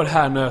som det står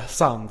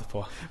Härnösand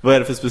på. Vad är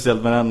det för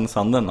speciellt med den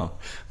sanden då?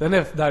 Den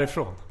är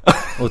därifrån.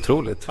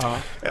 Otroligt. Ja.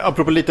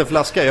 Apropå liten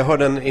flaska, jag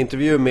hörde en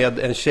intervju med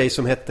en tjej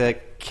som hette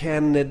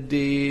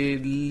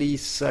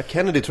Lisa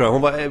Kennedy tror jag.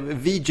 Hon var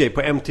VJ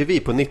på MTV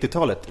på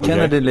 90-talet.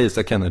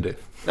 Lisa Kennedy.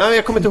 Nej,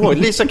 jag kommer inte ihåg.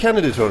 Lisa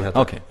Kennedy tror hon hette.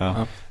 Okej.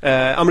 Ja.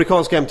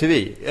 Amerikanska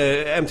MTV.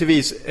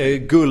 MTVs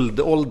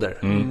guldålder.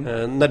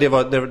 När det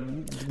var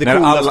det När,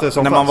 coolaste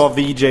som när man fanns. var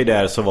VJ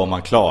där så var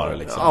man klar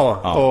liksom.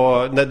 Ja,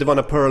 och det var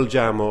när Pearl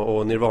Jam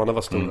och Nirvana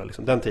var stora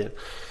liksom, den tiden.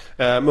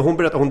 Men hon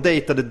berättade, hon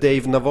dejtade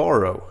Dave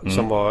Navarro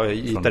som var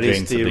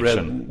gitarrist i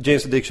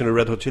Jane's Addiction och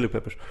Red Hot Chili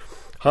Peppers.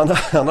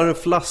 Han har en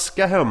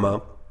flaska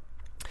hemma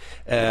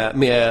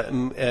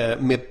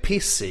med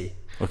piss i.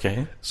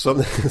 Okej.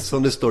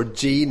 Som det står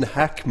Gene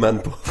Hackman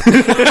på.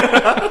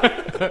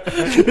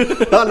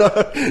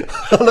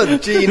 han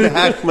har Gene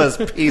Hackmans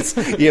piss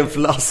i en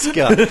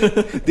flaska.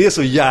 Det är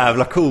så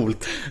jävla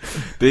coolt.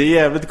 Det är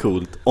jävligt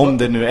coolt. Om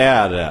det nu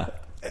är det.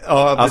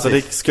 Ja, alltså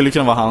precis. det skulle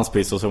kunna vara hans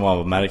piss och så har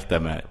man märkt det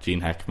med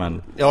Gene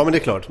Hackman. Ja, men det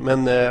är klart.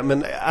 Men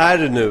är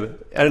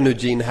det nu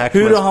Gene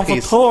Hackmans Hur har han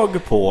piss? fått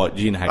tag på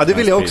Gene Hackmans Ja, det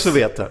vill jag också piss?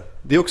 veta.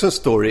 Det är också en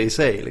story i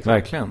sig liksom.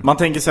 Verkligen. Man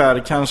tänker så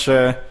här,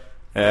 kanske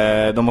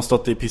de har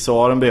stått i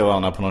pissoaren bredvid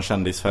varandra på någon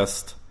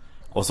kändisfest.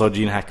 Och så har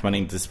Gene Hackman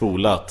inte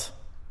spolat.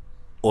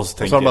 Och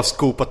så har han bara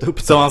skopat upp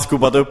det. Så har han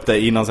skopat upp det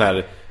i någon så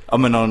här, ja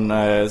men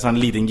någon sån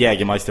liten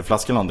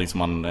Jägermeisterflaska eller någonting som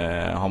man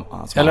har.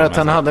 Eller att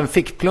han hade en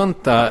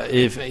fickplunta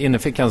i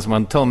innerfickan som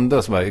han tömde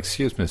och så bara,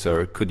 excuse me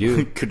sir, could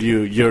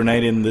you urinate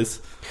in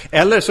this?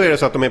 Eller så är det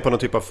så att de är på någon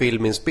typ av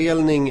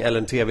filminspelning eller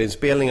en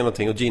tv-inspelning eller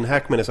någonting, och Gene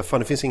Hackman är så, fan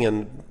det finns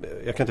ingen,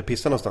 jag kan inte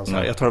pissa någonstans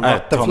här. Jag tar en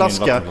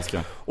vattenflaska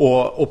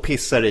och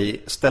pissar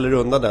i, ställer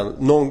undan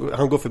den.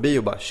 Han går förbi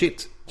och bara,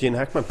 shit, Gene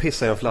Hackman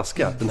pissar i en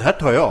flaska, den här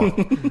tar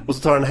jag. Och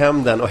så tar han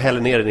hem den och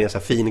häller ner den i en så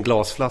här fin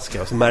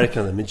glasflaska och så märker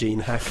han den med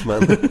Gene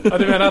Hackman. Ja,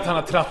 du menar att han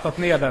har trattat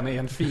ner den i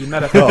en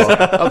finare Ja,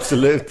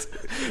 absolut.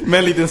 Med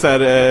en liten så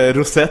här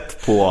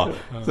rosett på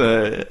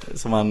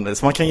som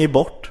man kan ge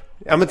bort.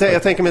 Ja, men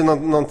jag tänker mig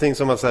någonting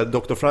som att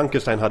Dr.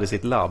 Frankenstein hade i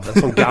sitt labb.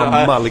 En sån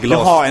gammal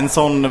glas. Jaha, en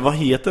sån, vad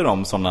heter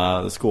de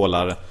såna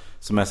skålar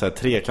som är så här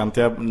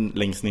trekantiga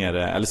längst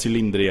nere eller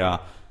cylindriga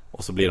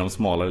och så blir de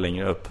smalare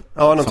längre upp.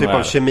 Ja, någon typ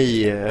av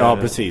kemi. Ja,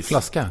 precis.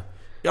 Flaska.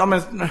 Ja,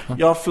 men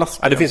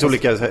flaska. Ja, det finns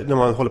olika när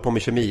man håller på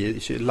med kemi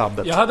i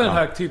labbet. Jag hade den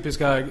här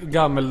typiska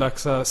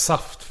gammaldagsa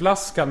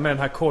saftflaskan med den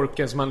här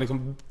korken som man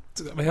liksom,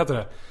 vad heter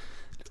det?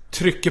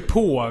 Trycker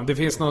på. Det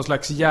finns någon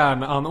slags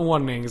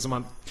järnanordning som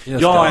man...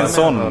 Ja,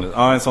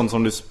 en sån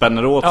som du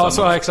spänner åt. Ja,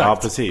 så exakt. Ja,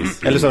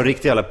 precis. Eller så en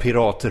riktig jävla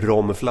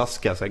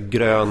piratromflaska, så här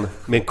grön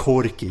med en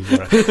kork i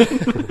bara.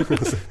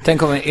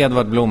 Tänk om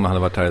Edvard Blom hade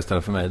varit här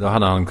istället för mig. Då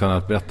hade han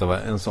kunnat berätta vad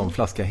en sån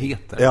flaska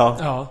heter.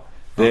 Ja.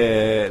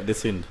 Det är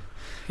synd.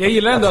 Jag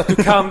gillar ändå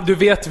att du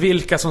vet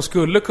vilka som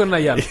skulle kunna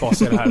hjälpa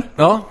oss i det här.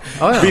 Ja.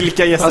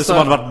 Vilka gäster som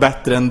hade varit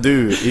bättre än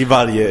du i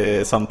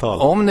varje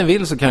samtal. Om ni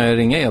vill så kan jag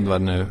ringa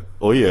Edvard nu.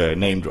 Oj,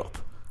 name drop.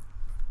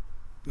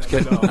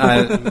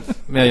 Nej,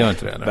 men jag gör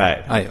inte det.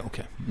 Eller? Nej,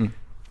 okej.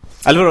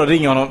 Eller vadå,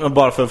 ringa honom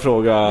bara för att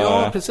fråga.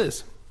 Ja,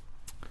 precis.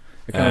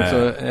 Jag kan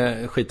också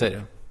skita i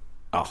det.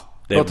 Ja,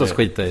 låt oss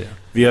skita i det.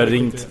 Vi har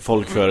ringt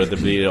folk för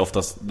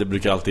det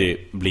brukar alltid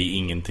bli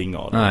ingenting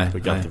av det. Det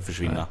brukar alltid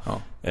försvinna.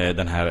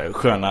 Den här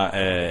sköna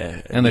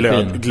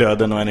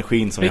glöden och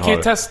energin som vi har. Vi kan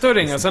ju testa att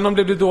ringa, sen om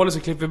det blir dåligt så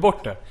klipper vi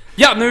bort det.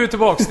 Ja, nu är vi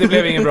tillbaka. Det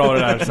blev ingen bra det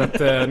där, så att,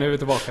 nu är vi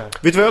tillbaka.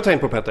 Vet du vad jag har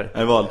tänkt på,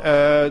 Petter? Vad?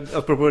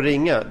 Apropå att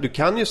ringa. Du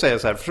kan ju säga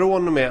så här,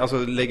 från och med, alltså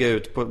lägga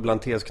ut på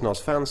bland TS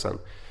Knas-fansen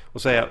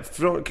och säga,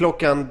 från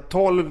klockan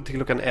 12 till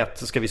klockan 1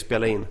 så ska vi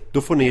spela in.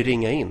 Då får ni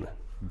ringa in.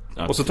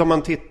 Och så tar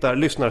man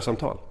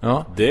lyssnarsamtal.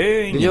 Ja,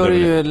 det gör det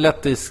ju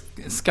lätt i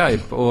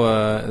Skype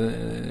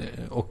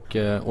och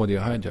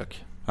Audio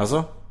Hijack.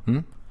 Alltså?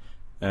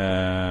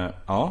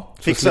 Ja.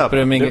 Fixa. Slipper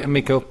du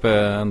micka upp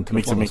en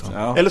telefon.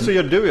 Ja. Eller så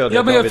gör du det.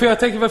 Ja, men för jag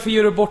tänker, varför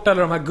gör du bort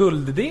alla de här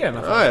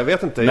guldidéerna? Ja, jag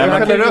vet inte. Jag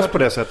är generös på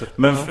det sättet.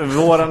 Men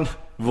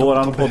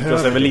våran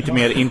podcast är väl lite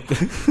mer inte.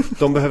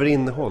 De behöver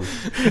innehåll.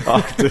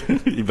 Ja,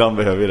 ibland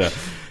behöver vi det.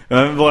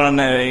 Men våran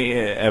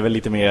är väl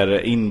lite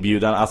mer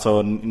inbjudan.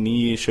 Alltså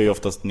ni kör ju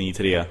oftast ni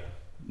tre.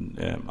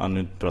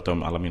 Nu pratar jag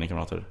om alla mina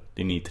kamrater.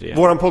 Det är ni tre.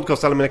 Våran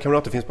podcast Alla mina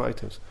kamrater finns på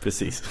iTunes.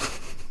 Precis.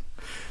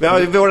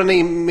 Våran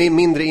är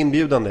mindre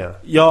inbjudande.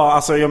 Ja,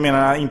 alltså jag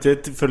menar inte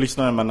för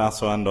lyssnare, men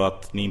alltså ändå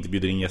att ni inte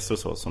bjuder in gäster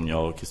så som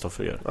jag och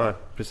Kristoffer gör. Ja,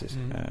 precis.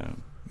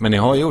 Men ni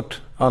har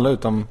gjort alla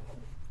utom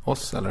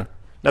oss, eller?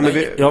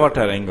 Nej, jag har varit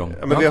här en gång.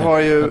 Ja, men vi har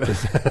ju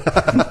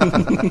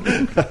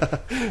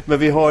men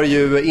vi har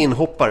ju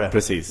inhoppare.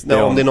 Precis.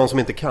 Om det är någon som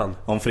inte kan.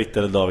 Om Fritt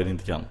eller David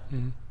inte kan.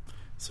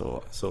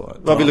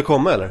 Vad vill du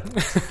komma eller?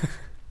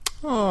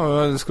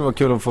 Ja, det skulle vara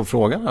kul att få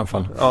frågan i alla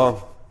fall.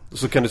 Ja,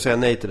 så kan du säga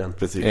nej till den.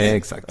 Precis.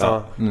 Exakt.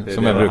 Ja,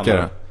 som jag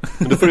brukar.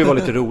 Men då får du vara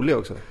lite rolig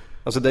också.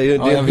 Alltså det är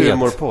en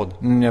humorpodd.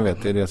 Jag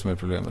vet, det är det som är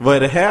problemet. Vad är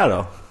det här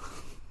då?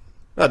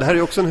 Ja, det här är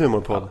ju också en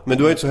humorpodd. Men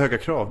du har ju inte så höga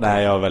krav.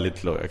 Nej, jag har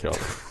väldigt låga krav.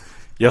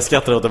 Jag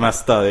skrattar åt det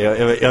mesta.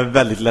 Jag är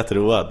väldigt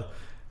lättroad.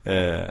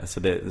 Så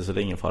det är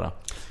ingen fara.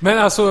 Men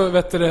alltså,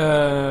 vet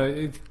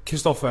du,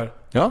 Kristoffer.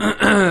 Ja.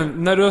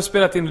 När du har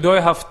spelat in, du har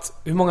ju haft,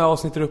 hur många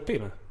avsnitt är du uppe i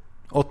nu?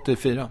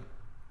 84.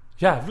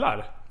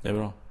 Jävlar. Det är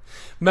bra.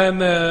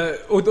 Men,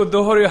 och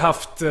då har du ju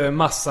haft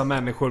massa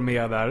människor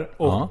med där.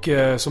 Och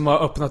som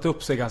har öppnat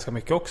upp sig ganska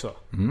mycket också.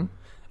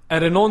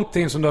 Är det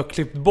någonting som du har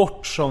klippt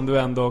bort som du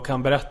ändå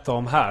kan berätta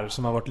om här,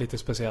 som har varit lite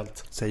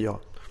speciellt? Säg ja.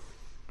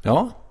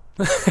 Ja.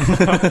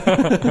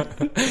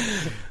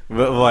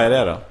 Vad är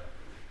det då?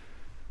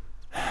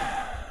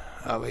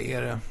 Ja, vad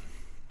är det?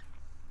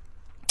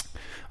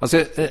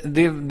 Alltså,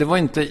 det var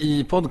inte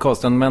i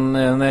podcasten, men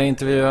när jag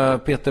intervjuade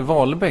Peter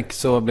Wahlbeck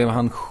så blev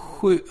han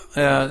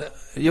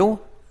jo,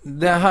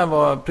 det här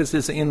var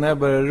precis innan jag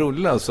började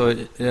rulla. Så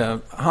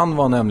han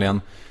var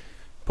nämligen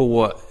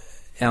på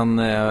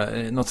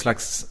något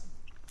slags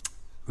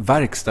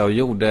verkstad och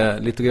gjorde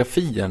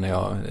litografier när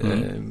jag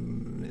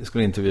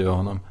skulle intervjua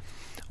honom.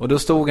 Och då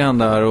stod han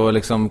där och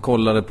liksom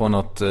kollade på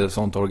något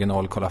sånt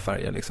original, kolla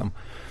färger liksom.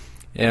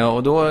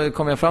 Och då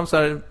kom jag fram så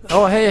här: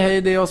 ja,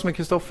 hej, det är jag som är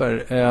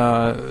Kristoffer.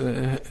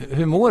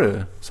 Hur mår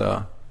du? Så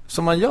jag.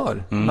 Som man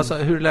gör. Alltså,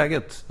 hur är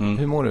läget?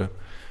 Hur mår du?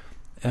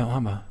 Och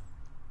han bara: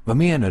 vad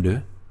menar du?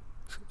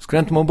 Ska du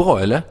inte må bra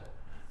eller?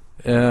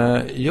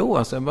 Jo,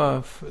 alltså jag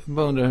bara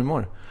undrar hur du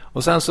mår.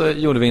 Och sen så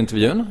gjorde vi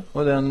intervjun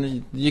och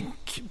den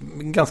gick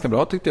ganska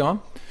bra tyckte jag.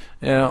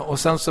 Och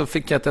sen så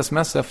fick jag ett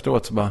sms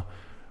efteråt så bara: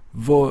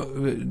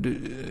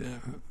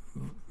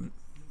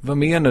 vad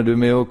menar du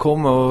med att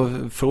komma och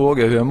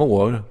fråga hur jag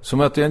mår?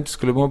 Som att jag inte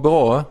skulle må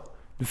bra.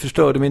 Du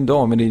förstörde min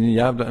dag med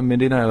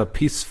dina jävla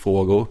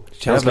pissfrågor.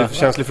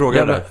 Känslig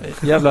fråga.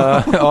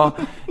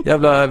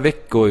 Jävla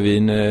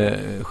veckovin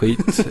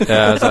skit. Så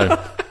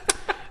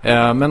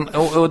här. Men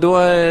och då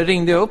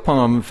ringde jag upp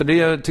honom, för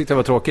det tyckte jag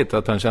var tråkigt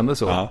att han kände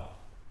så.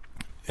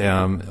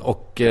 Ja.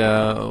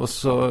 Och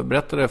så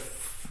berättade jag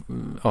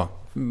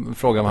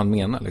frågade vad han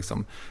menar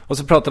liksom. Och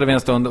så pratade vi en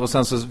stund och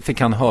sen så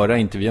fick han höra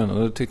intervjun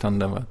och då tyckte han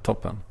den var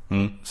toppen.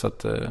 Så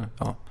att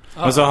ja.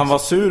 Men så han var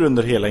sur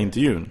under hela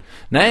intervjun?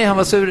 Nej, han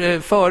var sur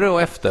före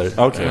och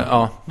efter. Okay.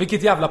 Ja.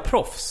 Vilket jävla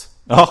proffs.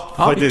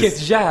 Ja,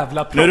 vilket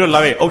jävla proffs. Nu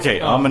rullar vi.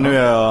 Okej, men nu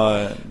är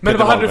jag Men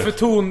vad hade du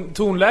för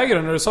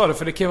tonläge när du sa det?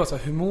 För det kan ju vara så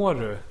här: hur mår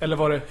du? Eller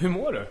var det, hur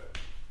mår du?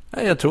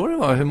 Nej, jag tror det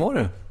var, hur mår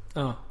du?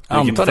 Ja.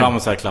 Jag gick fram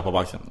och så här klappa på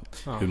axeln.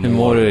 Hur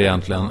mår du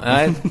egentligen?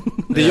 Nej.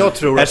 Det jag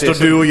tror här att står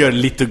du och gör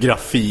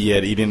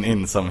litografier i din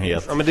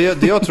ensamhet. Ja, men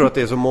det jag tror att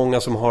det är så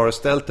många som har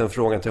ställt den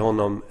frågan till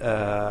honom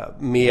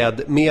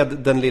med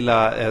den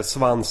lilla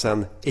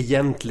svansen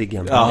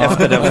egentligen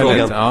efter den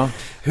frågan. Ja.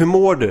 Hur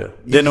mår du?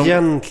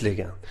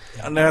 Egentligen.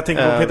 När jag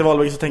tänker på Peter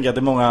Wahlbeck så tänker jag att det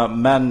är många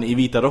män i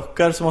vita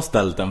rockar som har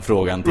ställt den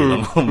frågan till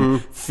honom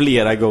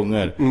flera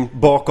gånger.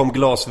 Bakom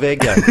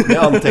glasväggar med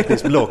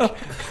anteckningsblock.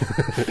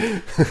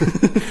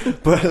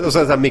 Och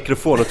så här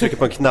mikrofon och trycker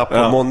på en knapp.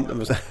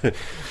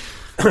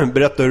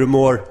 Berätta hur du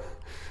mår.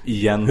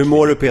 Egentligen. Hur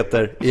mår du,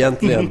 Peter?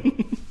 Egentligen.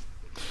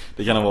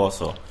 Det kan vara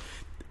så.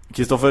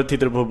 Kristoffer,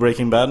 tittar du på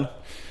Breaking Bad?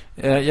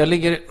 Jag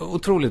ligger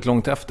otroligt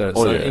långt efter.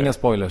 Så inga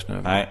spoilers nu.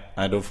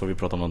 Nej, då får vi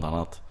prata om något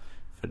annat.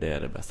 För det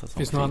är det bästa som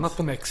finns. Något annat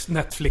på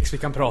Netflix vi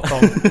kan prata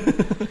om?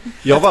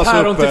 Jag var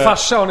Päron till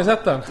farsa, har ni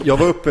sett den? Jag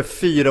var uppe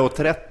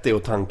 4:30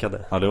 och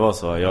tankade. Ja, det var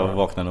så. Jag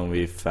vaknade nog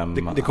vid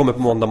 5. Det kommer på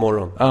måndag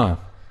morgon.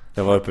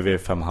 Jag var uppe vid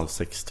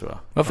 5:30 tror jag.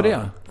 Varför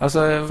det? Alltså,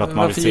 för att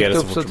man vill se det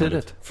upp så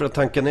tidigt? För att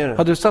tanka ner det.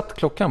 Har du satt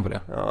klockan på det?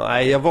 Ja,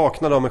 nej, jag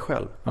vaknade av mig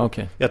själv.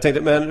 Okay. Jag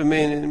tänkte,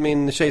 men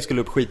min tjej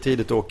skulle upp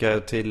skittidigt och åka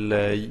till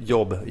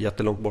jobb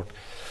jättelångt bort.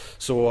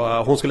 Så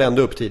hon skulle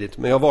ändå upp tidigt.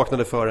 Men jag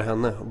vaknade före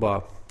henne och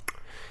bara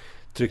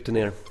tryckte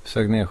ner.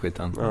 Sög ner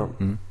skiten. Ja.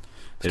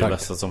 Det är det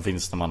bästa som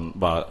finns när man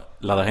bara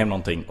laddar hem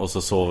någonting och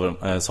så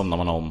somnar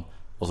man om.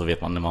 Och så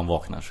vet man när man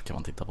vaknar så kan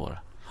man titta på det.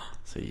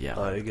 Så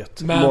jävla. Ja, det är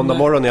gött. Måndag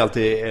morgon är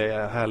alltid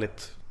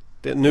härligt.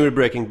 Nu är det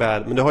Breaking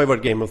Bad, men det har ju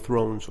varit Game of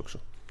Thrones också.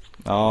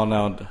 Ja,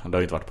 nej, det har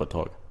ju inte varit på ett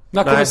tag.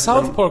 När kommer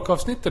South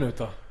Park-avsnitten ut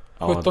då?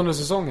 17:e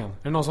säsongen.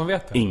 Är det någon som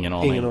vet det? Ingen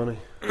aning.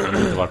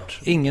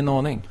 Ingen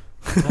aning.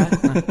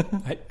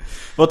 Nej.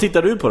 Vad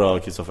tittar du på då,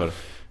 Kristoffer?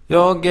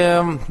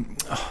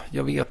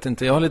 Jag vet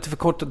inte. Jag har lite för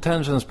kort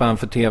attention span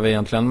för tv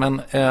egentligen.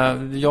 Men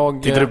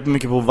jag... Tittar du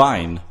mycket på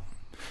Vine?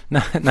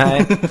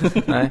 Nej.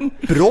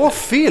 Bra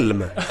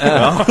film!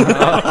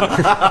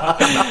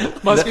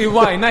 Man ska ju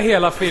whina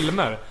hela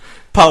filmer.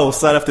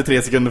 Pausar efter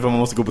 3 sekunder för man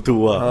måste gå på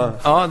toa.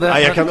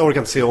 Nej, jag orkar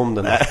inte se om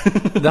den.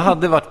 Det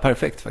hade varit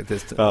perfekt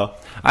faktiskt. Ja.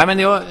 Nej, men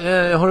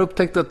jag har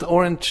upptäckt att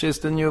Orange is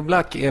the New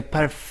Black är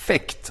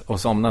perfekt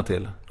att somna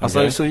till. Alltså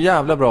det är så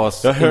jävla bra.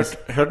 Jag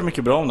har hört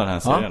mycket bra om den här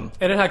serien.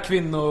 Är det den här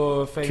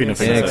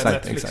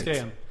kvinnofängelse? Exakt.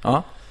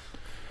 Ja.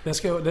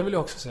 Den vill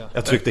jag också säga.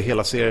 Jag tryckte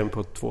hela serien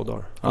på 2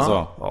 dagar.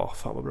 Alltså. Ja,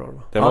 fan vad bra det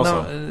var. Det var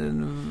så.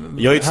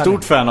 Jag är ett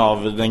stort fan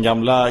av den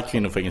gamla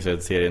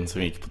kvinnofängelseserien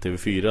som gick på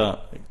TV4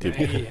 typ.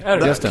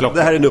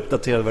 Det här är en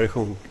uppdaterad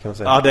version kan man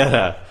säga. Ja, det är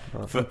det.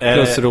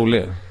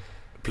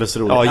 Plus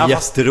rolig. Ja,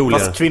 jätterolig.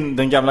 Fast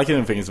den gamla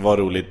kvinnofängelsen var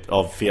roligt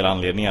av fel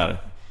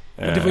anledningar.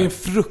 Men det var ju en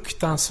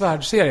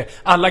fruktansvärd serie.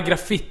 Alla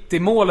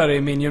graffitimålare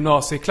i min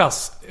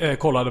gymnasieklass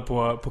kollade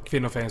på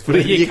kvinnofängelse. För det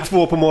gick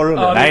 2 på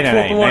morgonen. Ja,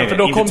 nej, för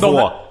då inte kom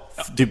 2.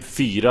 Typ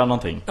 4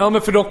 någonting. Ja,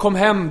 men för de kom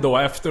hem då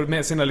efter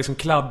med sina liksom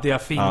kladdiga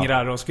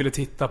fingrar och skulle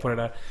titta på det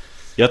där.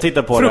 Jag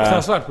tittade på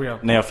fruktansvärt program.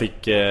 När jag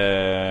fick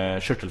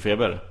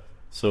körtelfeber.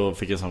 Så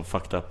fick jag sån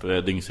fucked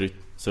up dygnsrytm.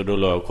 Så då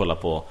låg jag och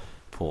kollade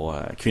på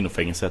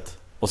kvinnofängelset.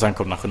 Och sen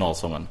kom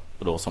nationalsången.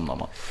 Och då somnade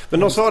man. Men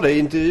de sa det i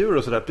intervjuer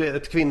och sådär.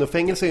 Ett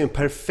kvinnofängelse är ju en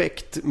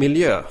perfekt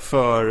miljö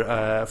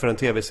för en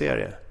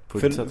tv-serie.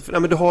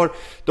 Men du har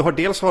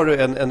dels har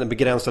du en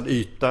begränsad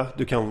yta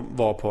du kan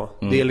vara på.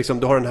 Det är liksom,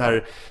 du har den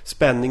här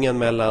spänningen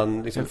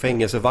mellan liksom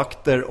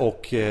fängelsevakter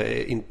och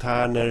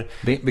interner.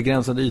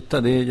 Begränsad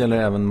yta, det gäller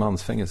även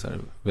mansfängelser,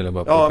 vill jag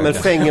bara påpeka.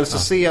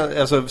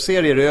 Ja, men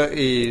serier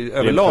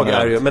överlag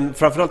är ju, men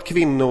framförallt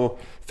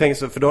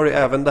kvinnofängelser, för då har du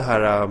även det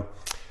här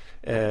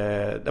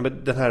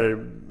den här,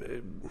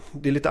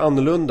 det är lite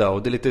annorlunda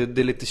och det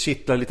är lite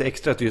kittlar lite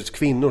extra att just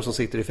kvinnor som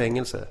sitter i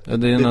fängelse. Ja,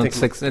 det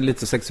är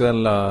lite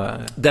sexuella.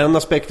 Den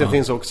aspekten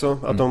finns också,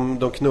 att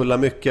de knullar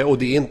mycket och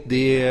det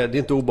är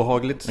inte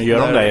obehagligt. Men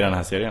gör de det i den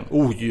här serien?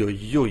 Oj.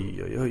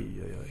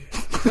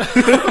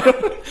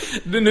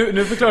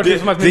 Nu förklarar det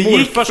som att min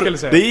morfar skulle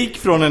säga. Det gick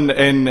från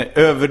en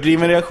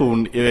överdriven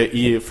reaktion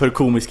för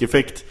komisk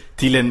effekt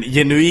till en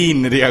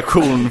genuin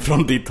reaktion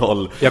från ditt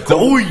håll. Jag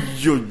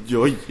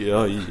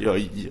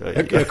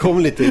kom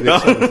lite i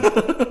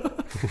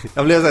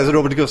jag blev så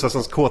Robert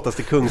Gustafssons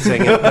kåtaste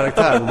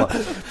Kungsängen-karaktär. Man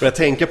börjar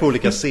tänka på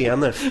olika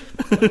scener.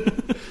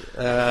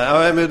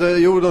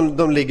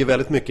 De ligger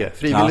väldigt mycket.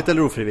 Frivilligt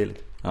eller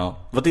ofrivilligt. Ja.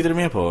 Vad tittar du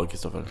mer på,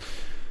 Kristoffer?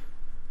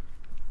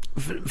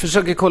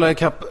 Försöker kolla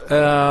ikapp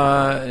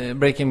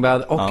Breaking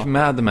Bad och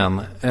Mad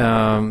Men.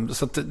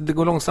 Så att det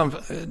går långsamt.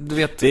 Du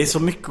vet, det är så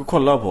mycket att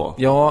kolla på.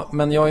 Ja,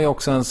 men jag är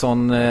också en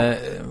sån...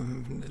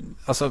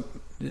 alltså,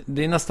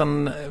 det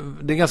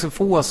är ganska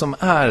få som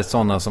är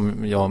såna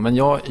som jag. Men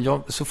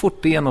jag så fort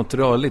det är något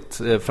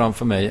rörligt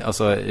framför mig,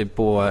 alltså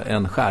på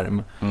en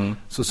skärm,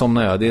 så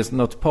somnar jag. Det är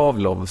något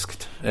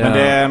pavlovskt.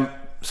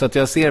 Så att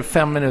jag ser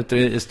 5 minuter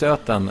i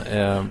stöten.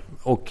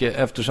 Och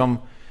eftersom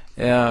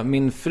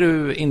min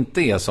fru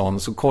inte är sån,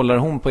 så kollar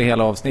hon på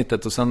hela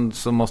avsnittet och sen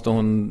så måste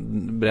hon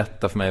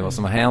berätta för mig vad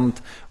som har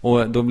hänt,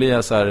 och då blir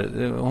jag så här,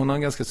 hon har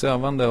en ganska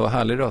sövande och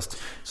härlig röst,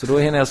 så då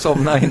hinner jag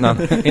somna innan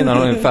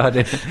hon är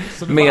färdig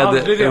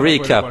med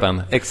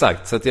recapen.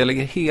 Exakt, så att jag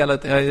ligger hela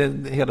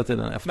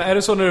tiden efter. Men är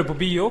det så när du är på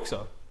bio också?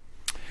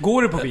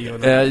 Går du på bio?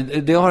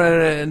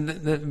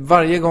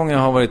 Varje gång jag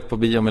har varit på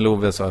bio med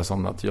Love så har jag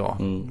somnat, ja.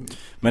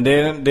 Men det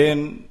är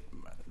en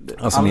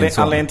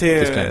anledningen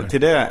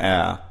till det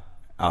är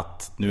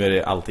att nu är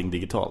det allting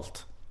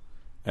digitalt.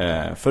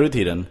 Förr i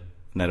tiden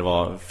när det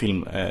var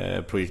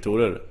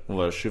filmprojektorer och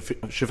var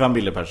 25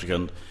 bilder per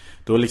sekund,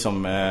 då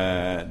liksom det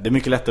är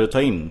mycket lättare att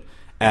ta in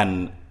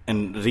än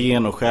en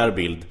ren och skär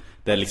bild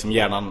där liksom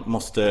hjärnan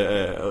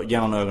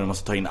och ögonen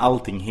måste ta in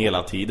allting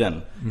hela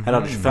tiden. Här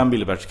har du 25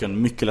 bilder per sekund,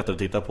 mycket lättare att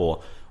titta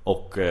på.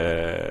 Och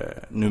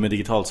nu med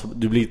digitalt så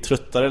du blir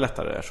tröttare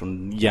lättare, så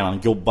hjärnan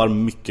jobbar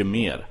mycket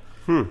mer.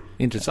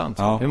 Intressant.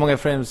 Ja. Hur många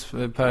frames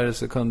per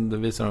sekund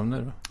visar de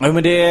nu då? Ja,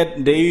 men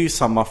det är ju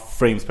samma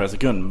frames per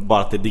sekund,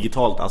 bara att det är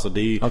digitalt. Alltså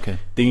det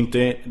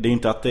är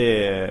inte att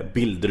det är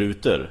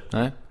bildrutor.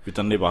 Nej.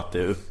 Utan det är bara att det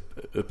är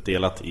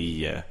uppdelat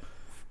i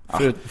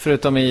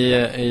förutom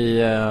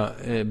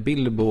i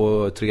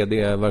Bilbo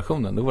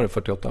 3D-versionen, då var det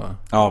 48, va?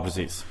 Ja,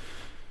 precis.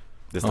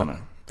 Det stämmer.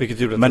 Vilket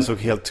gjorde att det såg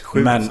helt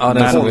sjukt.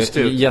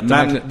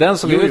 Den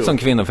såg ut som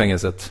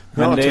kvinnofängelset.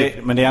 Men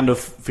det är ändå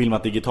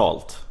filmat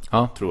digitalt.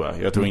 Ja. Tror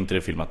jag. Jag tror inte det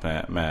är filmat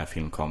med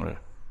filmkameror.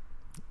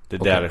 Det är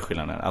där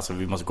skillnaden är. Alltså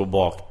vi måste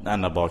gå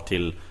ända bak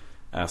till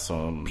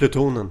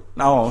Plutonen.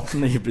 Ja,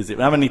 nej, precis.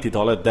 Nej, men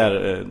 90-talet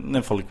där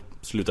när folk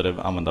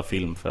slutade använda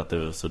film för att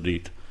det var så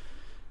dyrt.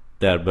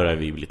 Där började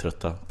vi bli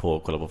trötta på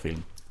att kolla på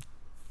film.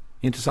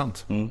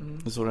 Intressant. Det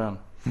är så det är.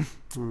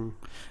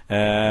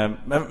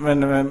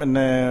 Men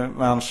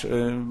annars,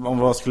 om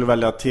vad skulle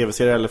välja,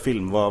 tv-serie eller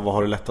film, vad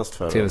har du lättast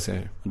för?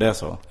 Tv-serie. Det är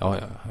så? Ja,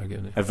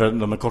 herregud. För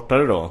de är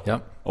kortare då? Ja.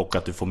 Och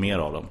att du får mer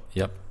av dem?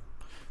 Ja.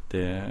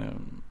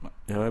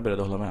 Jag är beredd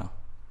att hålla med.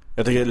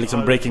 Jag tycker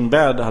liksom Breaking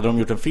Bad, hade de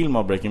gjort en film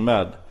av Breaking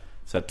Bad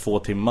så här 2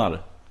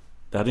 timmar,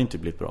 det hade inte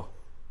blivit bra.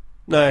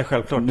 Nej,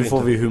 självklart. Nu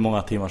får vi hur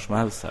många timmar som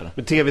helst här.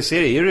 Men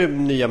tv-serier är ju det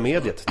nya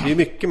mediet. Det är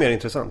mycket mer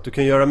intressant. Du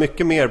kan göra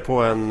mycket mer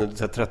på en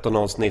så här, 13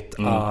 avsnitt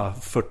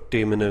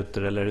 40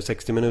 minuter eller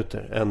 60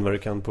 minuter än vad du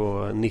kan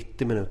på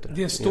 90 minuter.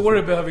 Din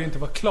story behöver ju inte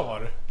vara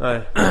klar.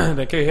 Nej.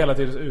 Den kan ju hela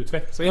tiden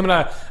utvecklas. Jag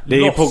menar, det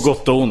är Lost. på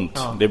gott och ont.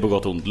 Ja. Det är på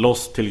gott och ont.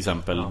 Lost till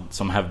exempel,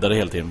 som hävdade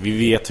hela tiden,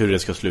 vi vet hur det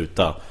ska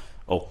sluta.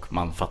 Och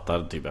man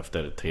fattar typ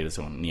efter 3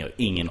 säsonger, ni har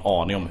ingen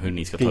aning om hur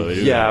ni ska ta er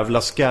ur.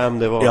 Jävla scam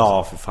det var.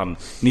 Ja, för fan.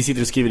 Ni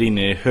sitter och skriver in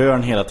i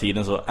hörn hela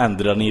tiden, så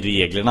ändrar ni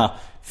reglerna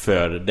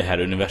för det här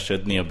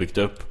universet ni har byggt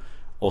upp.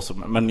 Och så,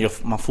 men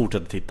man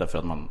fortsätter titta för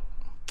att man...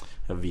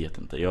 Jag vet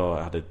inte,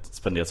 jag hade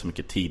spenderat så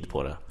mycket tid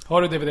på det.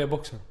 Har du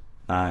DVD-boxen?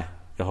 Nej,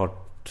 jag har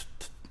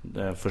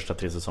de första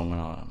 3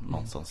 säsongerna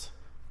någonstans.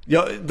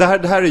 Ja, det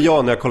här är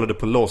jag när jag kollade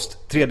på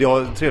Lost.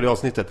 Tredje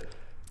avsnittet.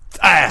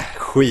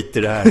 Skit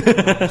i det här.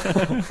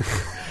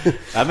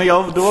 Nej, men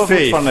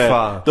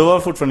då var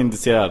jag fortfarande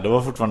intresserad. Då var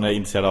jag fortfarande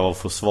intresserad av att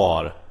få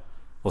svar.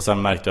 Och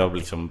sen märkte jag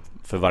liksom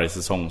för varje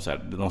säsong så här,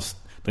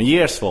 de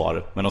ger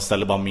svar, men de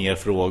ställer bara mer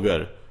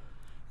frågor.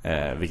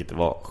 Vilket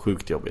var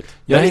sjukt jobbigt.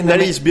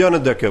 När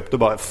isbjörnen dök upp, då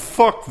bara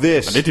fuck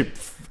this. Men det är typ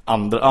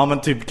andra, ja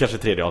men typ kanske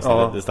 3:e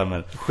avsnittet, det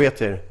stämmer.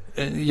 Sket er.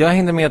 Jag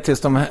hängde med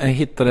tills de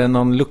hittade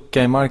någon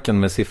lucka i marken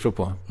med siffror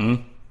på.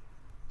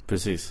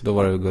 Precis. Då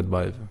var det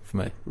goodbye för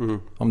mig.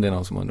 Om det är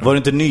någon som undrar. Var du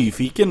inte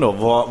nyfiken då?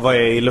 Vad är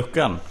i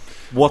luckan?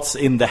 What's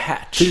in the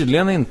hatch?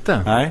 Tydligen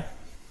inte. Nej.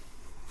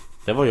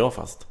 Det var jag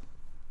fast.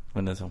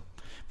 Men det är så.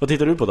 Vad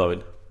tittar du på, David?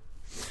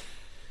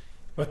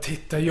 Vad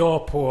tittar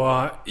jag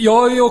på?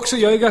 Jag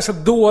är ganska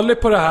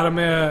dålig på det här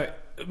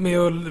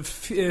med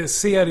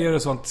serier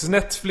och sånt. Så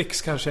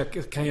Netflix kanske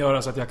kan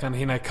göra så att jag kan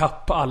hinna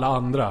ikapp alla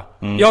andra.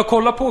 Jag har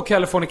kollat på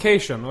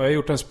Californication och jag har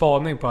gjort en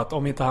spaning på att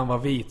om inte han var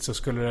vit så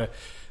skulle det...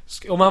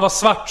 Om han var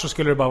svart så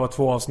skulle det bara vara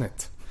 2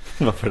 avsnitt.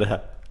 Varför det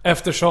här?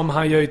 Eftersom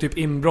han gör ju typ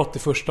inbrott i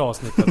första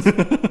avsnittet.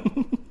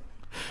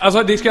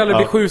 Alltså det ska aldrig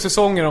bli 7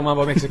 säsonger om han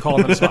var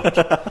mexikan eller svart.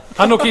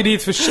 Han åker ju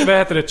dit för, vad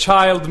heter det?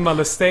 Child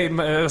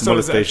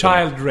molestation.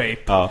 Child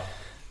rape.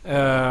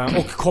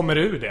 Och kommer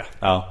ur det.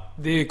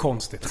 Det är ju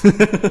konstigt.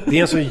 Det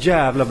är en så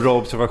jävla bra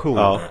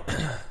observation.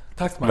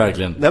 Tack man.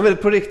 Verkligen. Nej men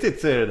på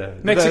riktigt så är det där.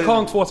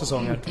 Mexikan 2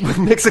 säsonger.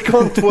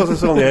 Mexikan 2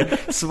 säsonger.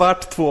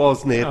 Svart 2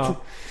 avsnitt.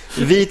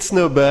 Vit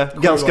snubbe,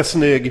 ganska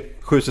snygg,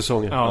 7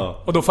 säsonger.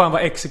 Och då får han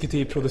vara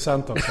exekutiv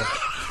producent också.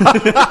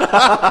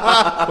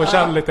 Och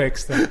tjäna lite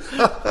extra.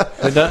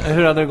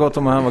 Hur hade det gått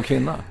om han var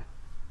kvinna?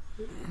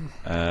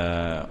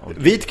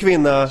 Vit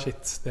kvinna.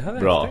 Shit, det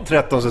bra.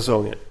 13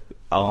 säsonger.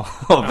 Ja,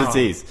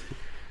 precis.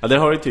 Ja, det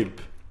har du typ.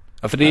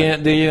 Ja, för det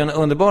är ju en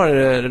underbar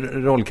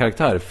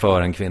rollkaraktär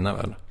för en kvinna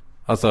väl?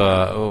 Alltså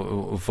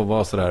att få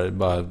vara sådär,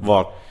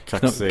 bara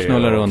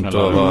knulla runt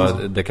och vara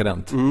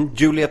dekadent.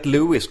 Juliette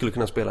Lewis skulle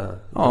kunna spela här.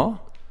 Ja.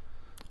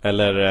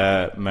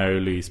 Eller Mary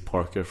Louise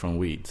Parker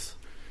från Weeds.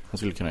 Hon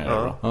skulle kunna göra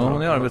det bra. Ja,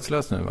 hon är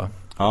arbetslös nu va?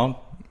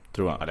 Ja,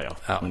 tror jag. Eller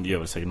ja. Men det gör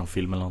väl säkert någon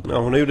film eller något. Ja,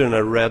 hon gjorde den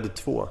där Red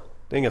 2.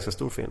 Det är en ganska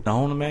stor film. Ja,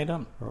 hon är med i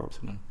den.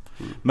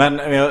 Men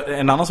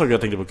en annan sak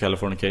jag tänkte på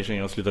Californication,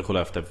 jag slutade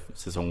kolla efter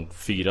säsong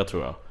 4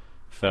 tror jag.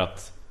 För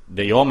att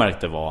det jag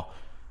märkte var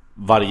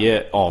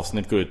varje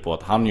avsnitt går ut på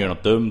att han gör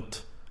något dumt.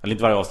 Eller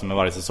inte varje avsnitt, men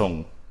varje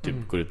säsong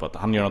typ går ut på att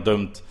han gör något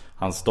dumt.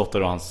 Hans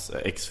dotter och hans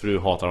exfru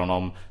hatar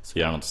honom. Så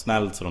gör han något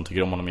snällt så de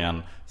tycker om honom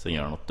igen. Sen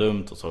gör han något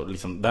dumt. Och så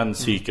liksom den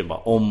cykeln bara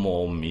om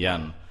och om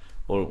igen.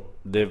 Och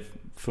det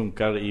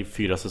funkar i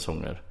 4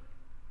 säsonger.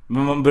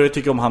 Men man börjar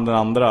tycka om han den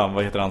andra.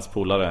 Vad heter hans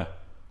polare?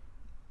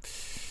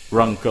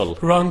 Runkle.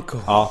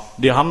 Ja,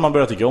 det är han man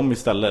börjar tycka om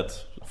istället.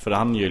 För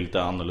han gör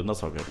lite annorlunda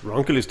saker.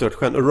 Runkle är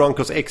störtskön. Och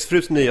Runkles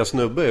exfrus nya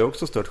snubbe är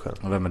också störtskön.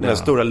 Vem är det? Den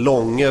stora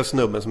långa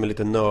snubben som är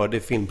lite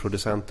nördig,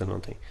 filmproducent eller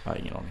någonting. Jag har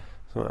ingen aning.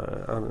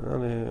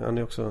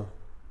 Så,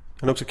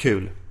 han är också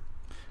kul.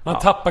 Man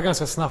tappar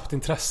ganska snabbt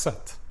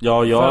intresset.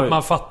 För att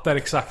man fattar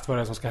exakt vad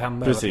det är som ska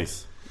hända.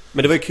 Precis.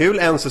 Men det var ju kul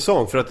en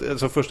säsong. För att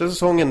alltså, första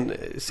säsongen,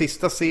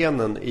 sista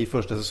scenen i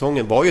första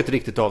säsongen var ju ett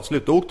riktigt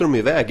avslut. Då åkte de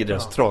iväg i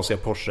deras trasiga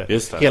Porsche.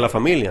 Hela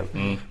familjen.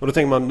 Och då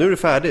tänkte man, nu är det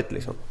färdigt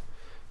liksom.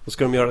 Då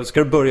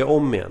ska det börja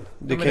om igen.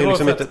 Det kan ju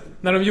liksom inte...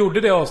 När de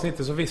gjorde det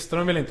avsnittet så visste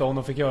de väl inte om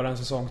de fick göra en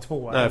säsong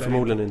 2. Nej,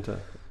 förmodligen inte.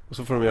 Och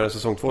så får de göra en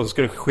säsong 2. Så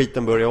ska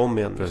skiten börja om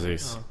igen.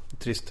 Precis.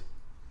 Trist.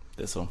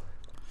 Det är så.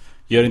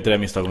 Gör inte det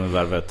misstag med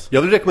värvet.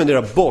 Jag vill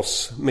rekommendera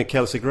Boss med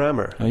Kelsey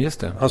Grammer. Ja, just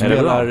det. Han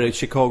spelar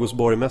Chicagos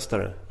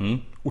borgmästare.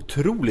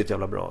 Otroligt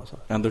jävla bra alltså.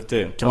 Är han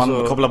duktig? Kan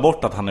man koppla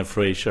bort att han är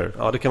Frasier?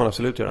 Ja, det kan man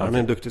absolut göra. Han är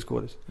en duktig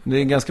skådis. Det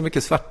är ganska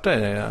mycket svarta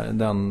i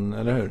den,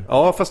 eller hur?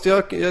 Ja, fast det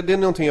är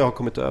någonting jag har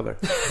kommit över.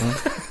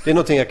 Det är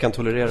någonting jag kan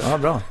tolerera. Ja,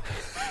 bra.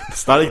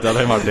 Starkt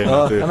där, Martin.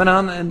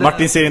 Ja.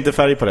 Martin ser inte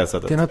färg på det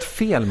sättet. Det är något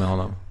fel med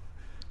honom.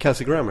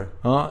 Kelsey Grammer.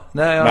 Ja,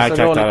 nej,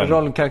 alltså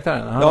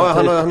rollkaraktären. Han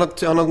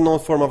har någon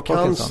form av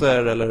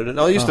cancer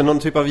eller just det, någon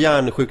typ av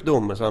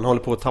hjärnsjukdom, så han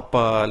håller på att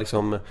tappa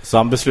liksom. Så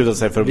han beslutade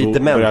sig för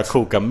att börja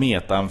koka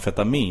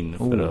metamfetamin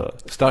för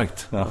att...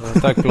 Starkt. Ja.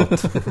 Starkt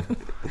plott.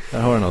 Där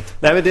har du något.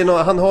 Nej, men det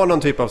är han har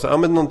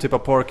någon typ av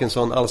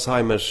Parkinson,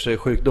 Alzheimers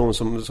sjukdom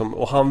som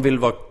och han vill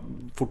vara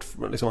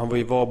liksom, han vill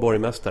ju vara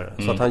borgmästare.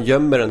 Så att han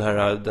gömmer den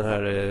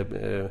här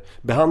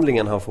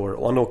behandlingen han får,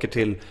 och han åker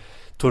till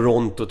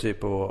Toronto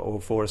typ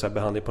och får så här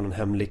behandling på en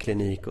hemlig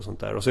klinik och sånt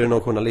där. Och så är det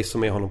någon journalist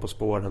som är honom på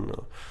spåren.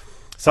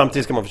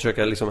 Samtidigt ska man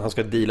försöka liksom, han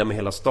ska deala med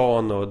hela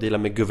stan och deala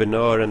med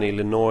guvernören i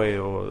Illinois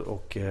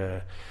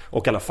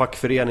och alla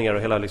fackföreningar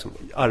och hela liksom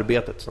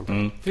arbetet sånt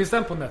där. Finns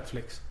den på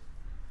Netflix?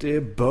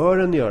 Det bör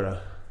den göra.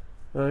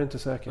 Jag är inte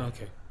säker.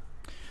 Okay.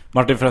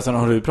 Martin, förresten,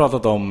 har du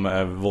pratat om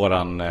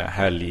våran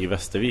helg i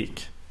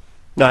Västervik?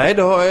 Nej,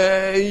 det har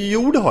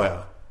jag.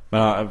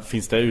 Men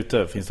finns det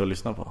ute? Finns det att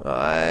lyssna på?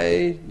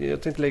 Nej,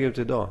 jag tänkte lägga ut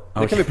det idag.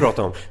 Det kan vi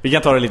prata om. Vi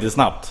kan ta det lite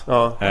snabbt.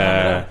 Ja.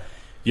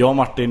 Jag och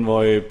Martin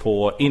var ju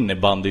på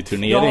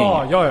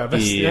innebandyturnering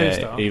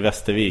i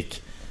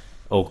Västervik.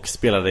 Och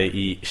spelade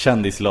i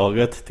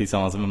kändislaget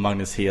tillsammans med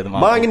Magnus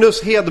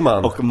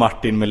Hedman och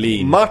Martin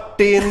Melin.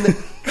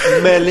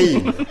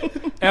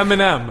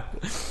 Eminem.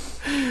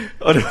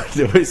 Och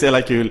det var ju så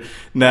jävla kul.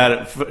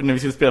 När vi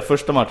skulle spela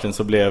första matchen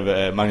så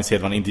blev Magnus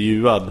Hedman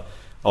intervjuad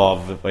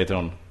av, vad heter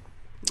hon?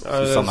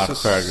 Susanna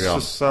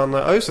Sjögren.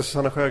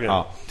 Susanna Sjögren.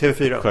 Ja,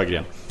 TV4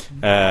 Sjögren.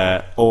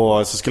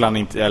 Och så skulle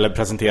han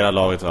presentera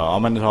laget. Ja,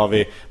 men har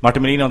vi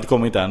Martin Melin har inte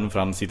kommit än, för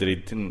han sitter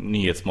i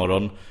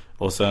Nyhetsmorgon.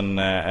 Och sen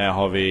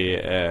har vi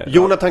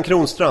Jonathan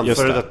Kronstrand,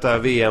 före detta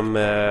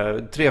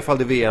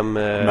trefaldig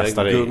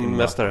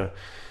VM-mästare.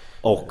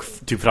 Och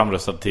typ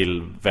framröstad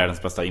till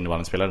världens bästa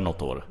innebandyspelare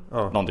något år.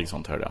 Någonting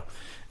sånt hörde jag.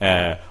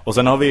 Och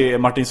sen har vi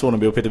Martin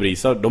Soneby och Peter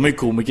Brisa. De är ju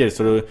komiker,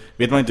 så då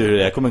vet man inte hur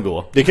det kommer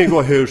gå. Det kan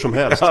gå hur som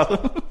helst.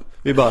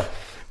 Vi bara,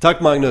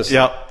 tack Magnus,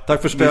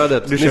 tack för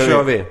stödet. Nu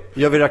kör vi.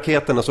 Gör vi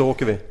raketen och så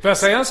åker vi. Får jag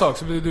säga en sak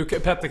som du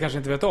Petter kanske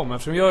inte vet om,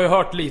 eftersom jag har ju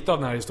hört lite av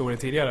den här historien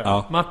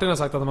tidigare. Martin har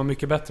sagt att han var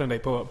mycket bättre än dig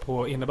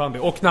på innebandy.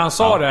 Och när han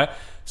sa det,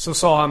 så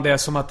sa han det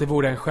som att det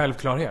vore en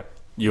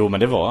självklarhet. Jo, men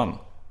det var han.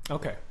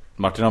 Okej.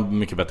 Martin har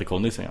mycket bättre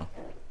kondis än jag.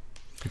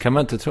 Det kan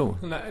man inte tro.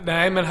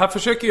 Nej, men här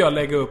försöker jag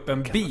lägga upp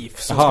en beef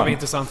som ska vara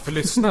intressant för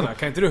lyssnarna.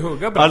 Kan inte du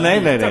hugga bra?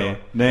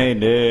 Nej,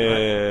 det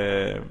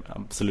är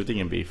absolut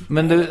ingen beef.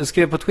 Men du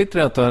skrev på Twitter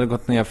att du hade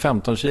gått ner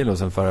 15 kilo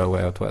sen förra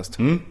Way Out West.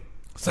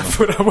 Sen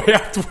förra Way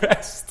Out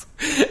West?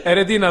 Är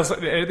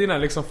det dina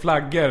liksom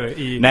flaggor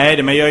i...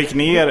 Nej, men jag gick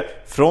ner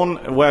från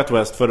Way Out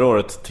West förra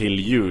året till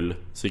jul.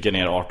 Så gick jag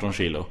ner 18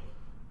 kilo.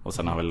 Och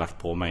sen har jag väl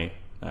lagt på mig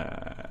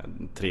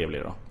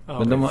trevlig då.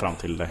 Men fram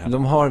till det här.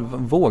 De har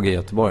våg i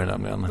Göteborg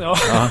nämligen. Ja.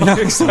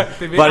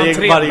 Exakt.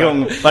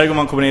 Varje gång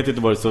man kommer ner till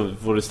Göteborg så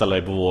får du ställa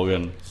dig på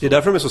vågen. Det är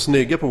därför de är så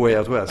snygga på Way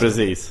Out West.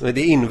 Precis. Det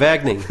är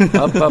invägning.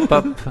 Upp.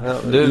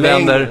 Du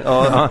vänder.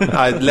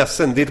 Nej,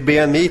 ledsen. Ditt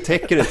BMI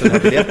täcker inte den här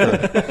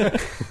biljetten.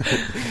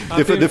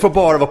 Du får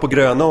bara vara på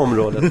gröna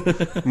områden.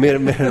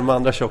 Med de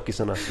andra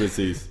tjockisarna.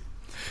 Precis.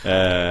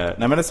 Nej,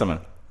 men det stämmer.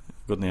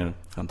 Gått ner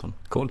 15.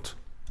 Coolt.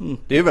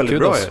 Det är väldigt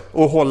bra.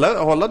 Och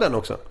hålla den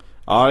också.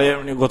 Ja, jag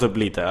har gått upp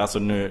lite. Alltså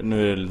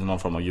nu är det någon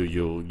form av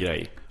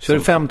jojo-grej. Kör du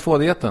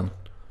 5-2-dieten?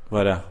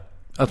 Vad är det?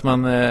 Att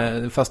man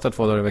fastar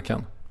 2 dagar i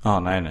veckan.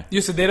 Nej.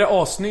 Just det är det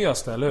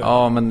asnyaste, eller hur?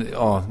 Ja, men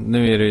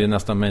nu är det ju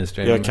nästan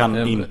mainstream. Jag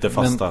kan inte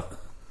fasta.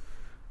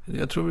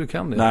 Jag tror du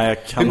kan det. Nej,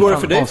 jag kan. Hur går det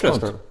för dig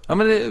förresten? Ja,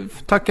 men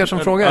tackar som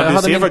frågar. Ja,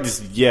 det ser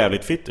faktiskt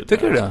jävligt fitt ut.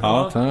 Tycker du det?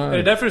 Ja. Är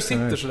det därför du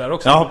sitter så där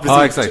också? Ja, precis.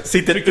 Ja, exakt.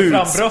 Sitter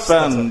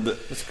utspänd.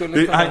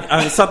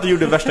 Han satt och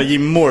gjorde värsta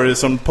Jim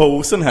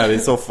Morrison-posen här i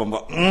soffan.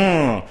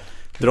 Bara,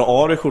 dra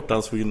av dig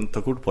skjortan så vi kan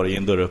ta kort på dig i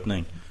en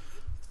dörröppning.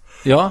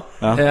 Ja.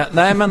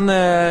 Nej, men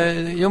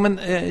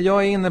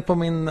jag är inne på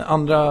min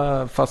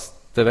andra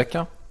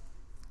fastevecka.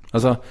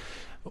 Alltså,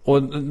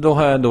 och då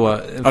har jag då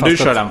fastat... du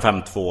kör den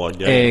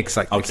 5-2-grej.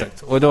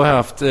 Exakt. Och då har jag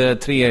haft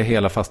 3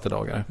 hela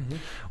fastedagar.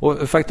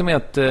 Och faktum är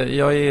att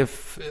jag är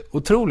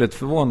otroligt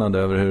förvånad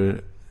över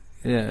hur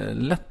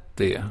lätt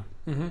det är.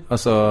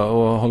 Alltså,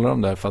 och håller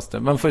de där fast.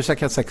 Man får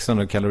käka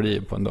 600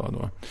 kalorier på en dag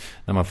då,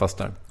 när man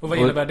fastar. Och vad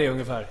innebär det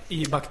ungefär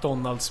i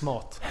McDonalds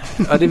mat?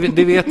 Ja,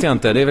 det vet jag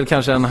inte. Det är väl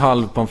kanske en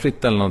halv pommes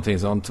frites eller någonting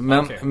sånt.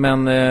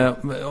 Men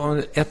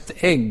ett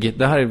ägg,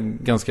 det här är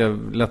ganska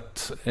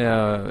lätt.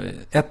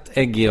 Ett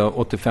ägg är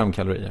 85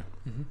 kalorier.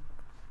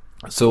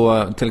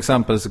 Så till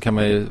exempel så kan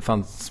man ju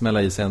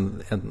smälla i sig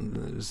en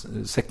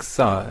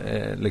 6:a,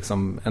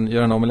 liksom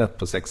göra en omelett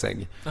på 6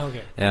 ägg.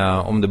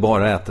 Om du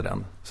bara äter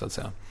den, så att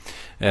säga.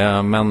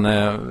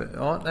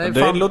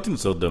 Det låter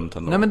inte så dumt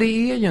ändå. Nej, men det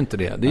är ju inte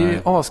det. Det är ju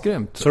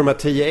asgrymt. Så de här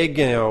 10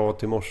 äggen jag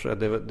åt i morse,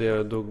 då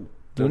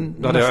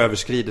hade jag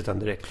överskridit den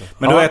direkt.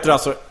 Men då äter du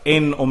alltså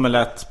en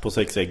omelett på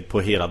 6 ägg på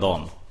hela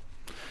dagen?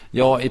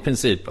 Ja, i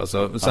princip.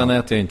 Alltså. Sen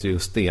äter jag inte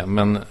just det.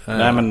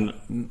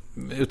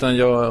 Utan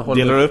jag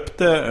håller... Delar du upp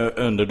det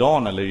under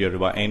dagen eller gör du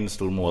bara en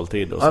stor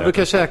måltid? Jag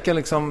brukar käka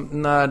liksom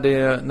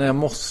när jag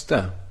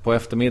måste på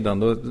eftermiddagen.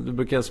 Då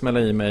brukar jag smälla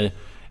i mig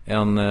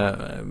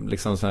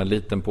liksom sån här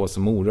liten påse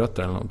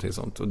morötter eller någonting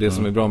sånt. Och det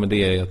som är bra med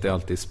det är att det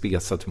alltid är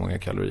spesat hur många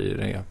kalorier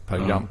det är per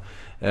gram.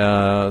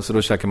 Så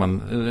då käkar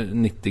man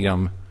 90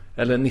 gram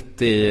eller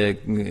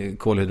 90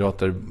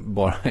 kolhydrater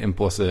bara en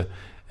påse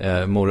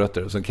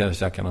morötter, och så kan jag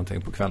käka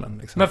någonting på kvällen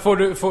liksom. Men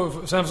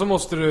sen så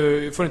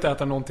får du inte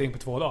äta någonting på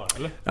 2 dagar,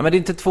 eller? Ja, men det är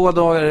inte 2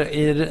 dagar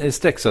i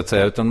sträck så att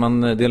säga, utan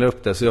man delar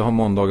upp det. Så jag har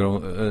måndagar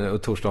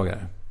och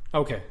torsdagar.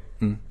 Okej.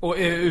 Och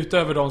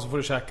utöver dem så får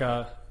du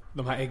käka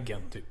de här äggen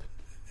typ?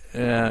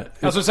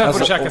 Alltså sen får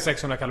du käka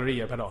 600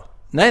 kalorier per dag?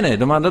 Nej,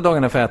 de andra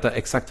dagarna får jag äta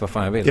exakt vad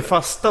fan jag vill. Det är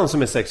fastan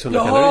som är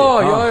 600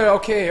 kalorier. Ja,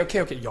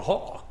 okej. Jaha.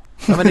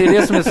 Ja, men det är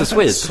det som är så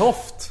sweet.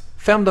 Soft.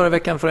 5 dagar i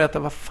veckan får du äta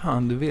vad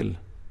fan du vill.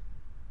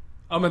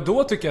 Ja, men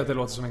då tycker jag att det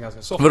låter som en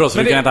ganska soft. Vadå, så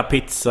men du kan äta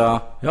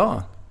pizza?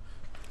 Ja.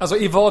 Alltså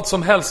i vad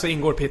som helst så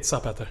ingår pizza,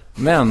 Petter.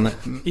 Men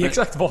i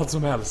exakt vad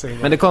som helst så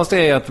ingår. Men det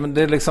konstiga är att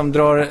det liksom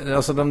drar,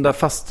 alltså de där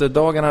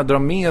fastedagarna drar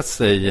med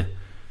sig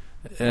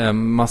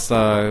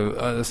massa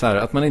så här,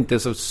 att man inte är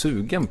så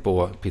sugen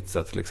på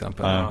pizza till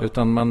exempel,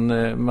 utan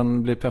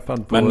man blir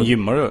peppad på. Men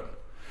gymmar du?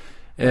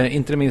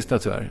 Inte det minsta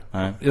tyvärr.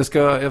 Nej.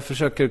 Jag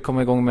försöker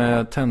komma igång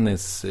med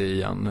tennis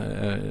igen.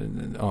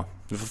 Ja.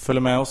 Du får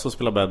följa med oss och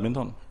spela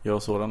badminton. Jag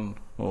och Soran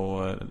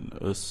och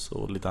Us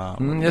och lite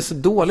jag är så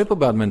dålig på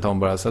badminton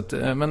bara så att,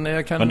 men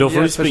jag kan. Men då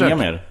får du springa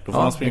mer. Då får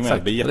man springa exakt.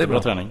 mer. Det är jättebra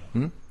träning.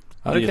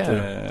 Ja, det kan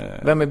jag.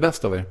 Vem är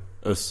bäst av er?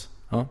 Us.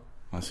 Ja.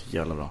 Han är så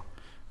jävla bra.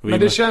 Men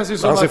det känns ju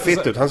som han ser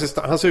fit ut.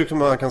 Han ser ut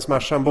som att han kan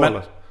smasha en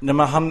boll. Men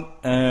han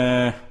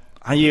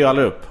ger ju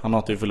aldrig upp. Han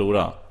hatar ju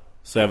förlora.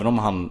 Så även om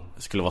han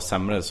skulle vara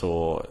sämre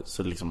så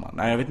liksom,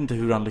 nej, jag vet inte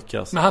hur han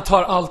lyckas. Men han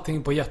tar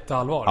allting på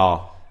jätteallvar.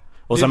 Ja.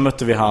 Och sen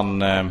mötte vi han,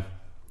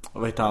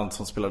 vad heter han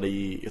som spelade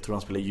jag tror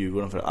han spelade i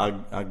Djurgården för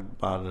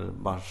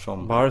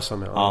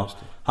Barsson, ja.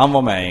 Han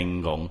var med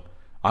en gång.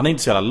 Han är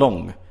inte så jävla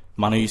lång.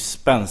 Man är ju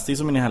spänstig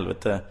som in i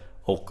helvete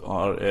och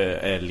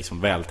är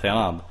liksom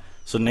vältränad.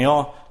 Så när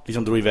jag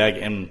liksom drog iväg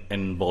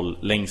en boll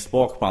längst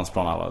bak på hans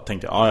plan,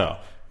 tänkte jag,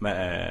 men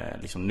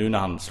liksom, nu när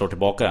han slår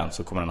tillbaka den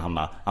så kommer den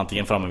hamna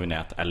antingen framme vid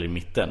nät eller i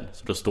mitten.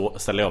 Så då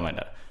ställer jag mig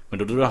där. Men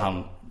då drar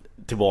han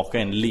tillbaka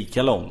en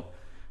lika lång,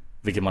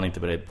 vilket man inte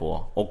är beredd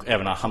på. Och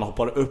även när han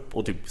hoppar upp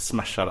och typ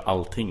smashar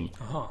allting.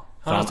 Aha.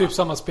 Han har typ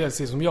samma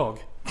spelstil som jag,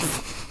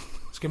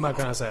 skulle man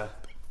kunna säga.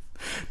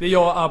 Det är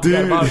jag,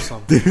 Abgar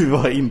Barsson. Du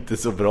var inte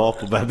så bra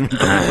på badminton.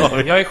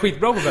 Jag är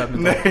skitbra på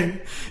badminton.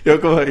 Nej,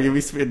 jag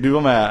visst, du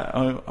var med.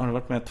 Har du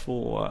varit med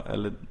 2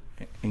 eller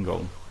en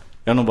gång?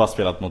 Jag har nog bara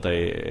spelat mot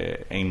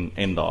dig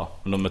en dag.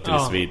 Men då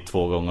möttes vi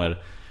 2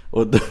 gånger.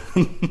 Och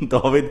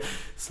David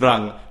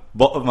sprang.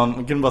 Man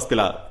kunde bara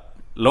spela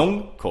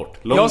lång, kort.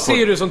 Jag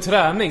ser det som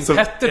träning. Så,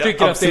 Petter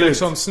tycker att det är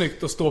liksom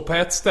snyggt att stå på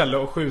ett ställe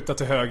och skjuta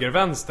till höger,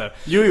 vänster.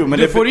 Jo, men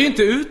du får ju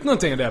inte ut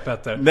någonting där,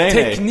 Petter. Nej,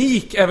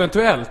 teknik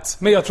eventuellt.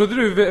 Men jag trodde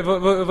du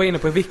var inne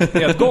på en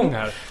viktnedgång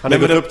här. Han har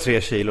gått upp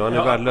 3 kilo, han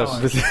är värdelös.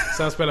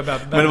 Sen spelar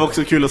badminton. Men det var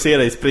också kul att se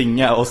dig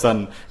springa och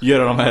sen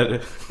göra de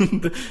här.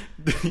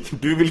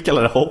 Du vill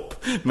kalla det hopp,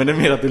 men det är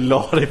mer att du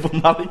la dig på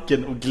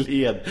marken och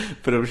gled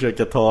för att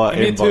försöka ta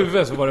i mitt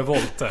huvud så var det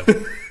volter.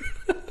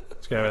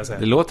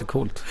 Det låter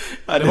coolt.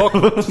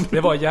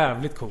 Det var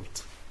jävligt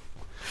coolt.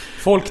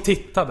 Folk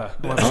tittade.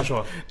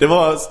 Det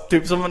var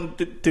typ som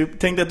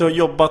tänk dig att du har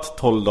jobbat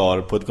 12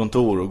 dagar på ett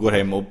kontor och går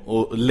hem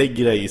och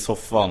lägger dig i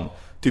soffan.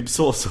 Typ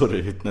så såg det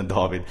ut när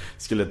David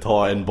skulle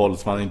ta en boll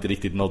som han inte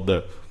riktigt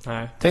nådde.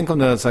 Nej. Tänk om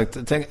du hade sagt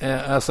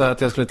alltså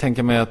att jag skulle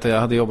tänka mig att jag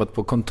hade jobbat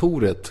på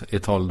kontoret i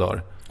 12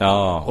 dagar.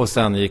 Ja. Och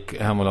sen gick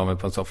hem och la mig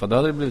på en soffa. Då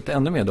hade det blivit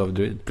ännu mer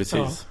David. Precis.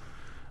 Ja.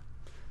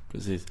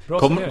 Precis.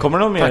 Kommer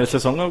det någon mer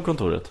säsong av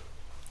kontoret?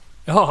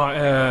 Ja,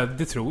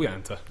 det tror jag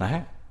inte.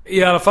 Nej.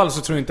 I alla fall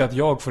så tror jag inte att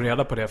jag får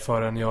reda på det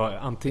förrän jag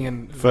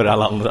antingen Före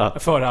alla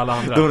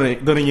andra.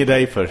 Då ringer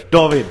dig först.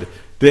 David,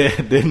 det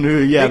är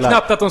nu jävla. Det är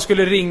knappt att de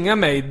skulle ringa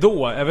mig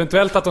då.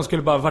 Eventuellt att de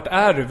skulle bara, vart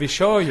är du? Vi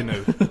kör ju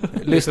nu.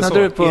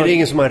 Lyssnade du på... Är det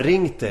ingen som har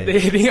ringt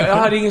dig? Jag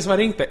har ingen som har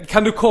ringt dig.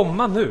 Kan du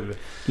komma nu?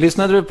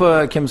 Lyssnade du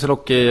på Kim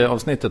Sulocki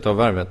avsnittet av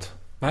Värvet?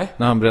 Nej.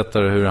 När han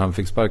berättar hur han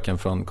fick sparken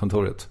från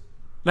kontoret.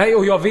 Nej,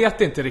 och jag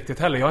vet inte riktigt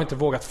heller. Jag har inte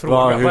vågat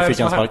fråga. Hur fick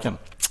han sparken?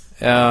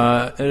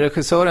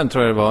 Regissören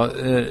tror jag det var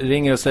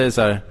ringer och säger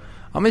så här: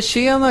 ja men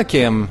tjena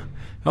Kim,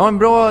 jag har en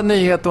bra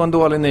nyhet och en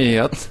dålig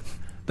nyhet.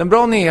 Den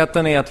bra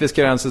nyheten är att vi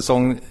ska göra en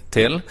säsong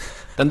till.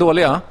 Den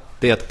dåliga,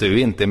 det är att du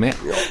inte är med.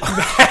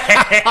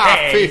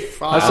 Fy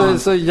fan. Alltså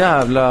så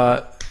jävla.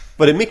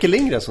 Var det Micke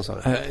Lindgren som sa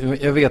det?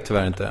 Jag vet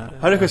tyvärr inte.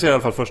 Han regisserade i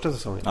alla fall första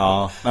säsongen.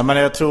 Ja, men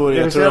jag tror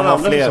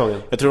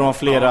de var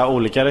flera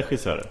olika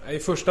regissörer. I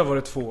första var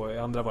det 2, i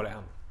andra var det 1.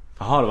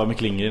 Jaha, det var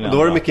Micke Lindgren. Då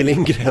var det Micke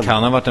Lindgren.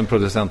 Kan ha varit en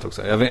producent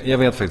också. Jag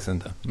vet faktiskt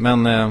inte.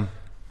 Men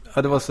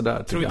ja, det var sådär.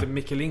 Jag tror inte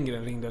Micke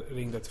Lindgren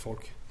ringde till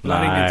folk. Nej.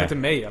 Han ringde inte till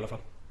mig i alla fall.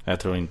 Jag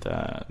tror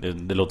inte.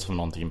 Det låter som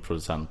någonting en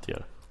producent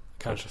gör.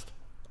 Kanske.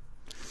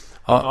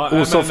 Ja,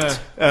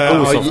 osoft.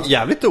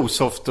 Jävligt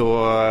osoft.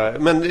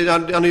 Men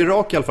han är ju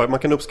rak i alla fall. Man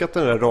kan uppskatta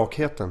den där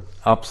rakheten.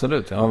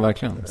 Absolut, ja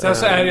verkligen. Sen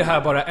så är det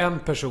här bara en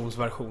persons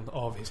version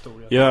av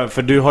historien. Ja,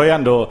 för du har ju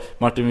ändå,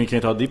 Martin, vi kan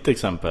ju ta ditt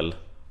exempel.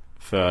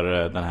 för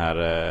den här...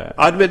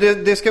 Ja, men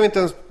det ska vi inte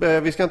ens...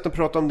 Vi ska inte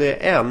prata om det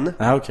än.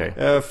 Okay.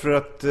 För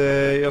att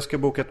jag ska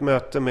boka ett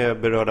möte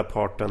med berörda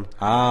parten.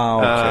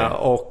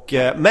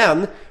 Okay.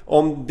 Men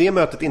om det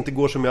mötet inte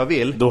går som jag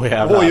vill, då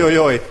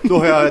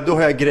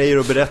har jag grejer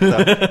att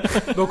berätta.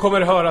 Då kommer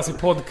det höras i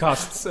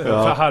podcasts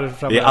här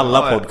framme. I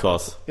alla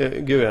podcasts.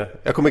 Gud,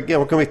 jag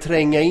kommer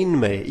tränga in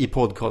mig i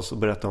podcast och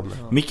berätta om det.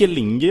 Micke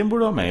Lindgren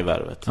borde ha med i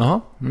Värvet.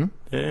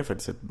 Det är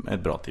faktiskt ett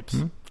bra tips.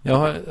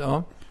 Ja.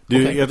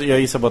 Jag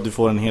gissar på att du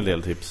får en hel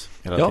del tips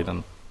hela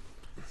tiden.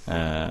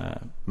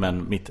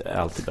 Men mitt är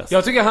alltid bäst.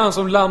 Jag tycker han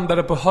som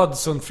landade på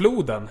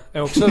Hudsonfloden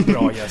är också en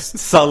bra gäst.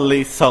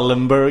 Sully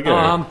Sullenberger. Ja,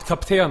 han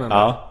kaptenen.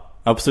 Ja,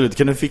 absolut.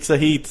 Kan du fixa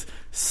hit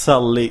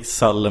Sully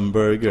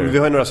Sullenberger? Vi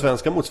har ju några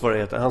svenska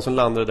motsvarigheter. Han som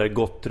landade där i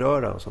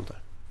Gottröra och sånt där.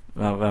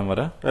 Vem var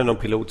det? Det är någon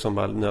pilot som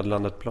bara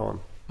nödlandat plan.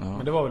 Ja.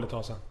 Men det var väl ett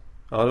tag sedan.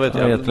 Ja, det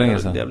var jävligt länge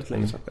sedan.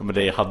 Ja, men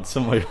det är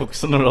Hudson var ju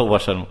också några år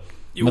sedan.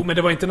 Jo, men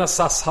det var inte när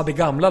SAS hade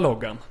gamla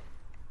loggan.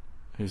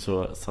 Hur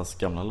så SAS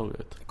gamla logga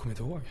ut? Jag kommer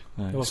inte ihåg.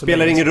 Det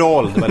spelar ingen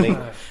roll.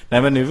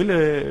 Nej, men nu vill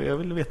jag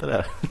vill veta det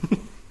här.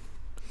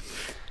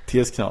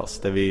 TS Knas,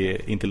 där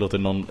vi inte låter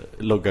någon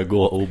logga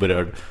gå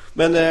oberörd.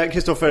 Men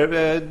Kristoffer,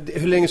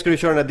 hur länge ska du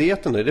köra den här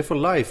dieten då? Är det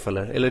for life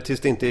eller tills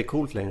det inte är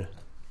coolt längre?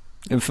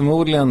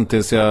 Förmodligen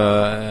tills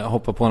jag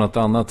hoppar på något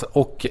annat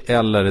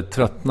eller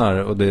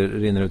tröttnar och det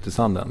rinner ut i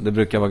sanden. Det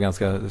brukar vara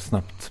ganska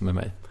snabbt med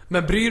mig.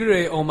 Men bryr du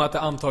dig om att det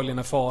antagligen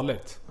är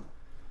farligt?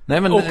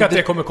 Nej, men och att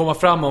det kommer komma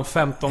fram om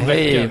 15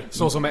 veckor,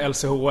 så som med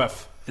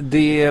LCHF?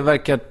 Det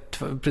verkar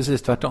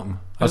precis tvärtom.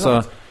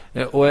 Alltså,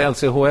 och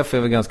LCHF är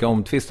väl ganska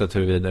omtvistat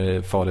huruvida det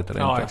är farligt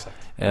eller inte. Exakt.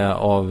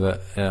 Av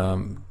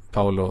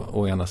Paolo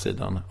å ena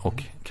sidan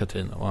och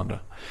Katrin å andra.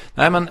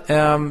 Nej, men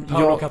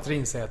Paolo och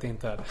Katrin säger att det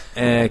inte är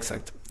det.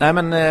 Exakt. Nej,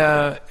 men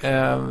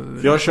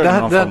jag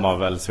kör någon form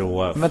av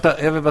LCHF.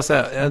 Vänta, jag vill bara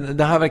säga,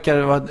 det här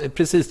verkar vara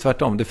precis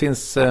tvärtom. Det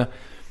finns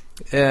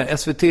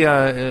SVT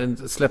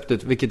släppte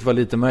ut, vilket var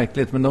lite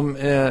märkligt, men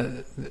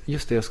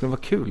just det, jag skulle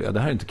vara kul. Det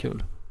här är inte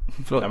kul.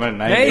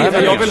 Nej,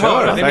 jag vill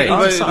höra.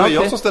 Det var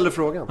jag som ställde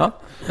frågan. Ja.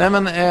 Nej,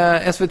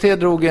 men SVT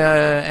drog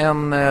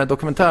en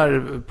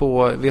dokumentär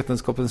på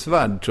Vetenskapens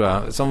värld, tror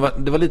jag.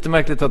 Det var lite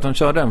märkligt att de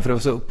körde den, för det var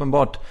så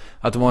uppenbart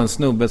att det var en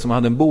snubbe som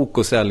hade en bok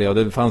att sälja och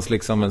det fanns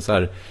liksom en så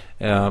här...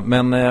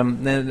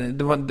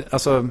 det var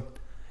alltså...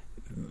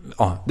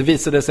 Ja, det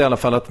visade sig i alla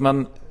fall att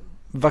man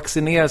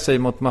vaccinerar sig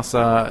mot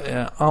massa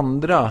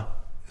andra...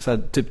 Så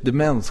här, typ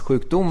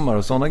demenssjukdomar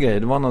och sådana grejer.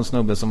 Det var någon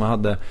snubbe som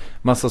hade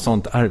massa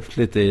sånt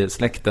ärftligt i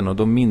släkten och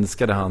då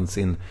minskade han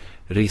sin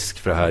risk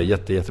för det här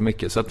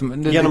jättemycket. Så att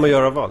genom att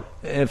göra vad?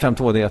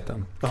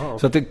 5-2-dieten.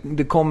 Så att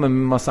det kommer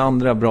en massa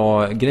andra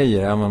bra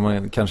grejer, även om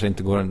man kanske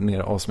inte går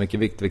ner så mycket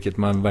vikt, vilket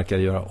man verkar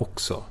göra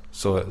också.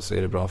 Så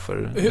är det bra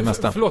för det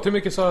mesta. Förlåt, hur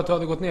mycket sa du att du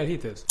hade gått ner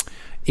hittills?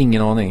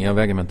 Ingen aning, jag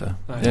väger mig inte.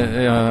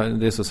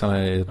 Det är så sällan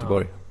jag är i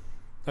Göteborg.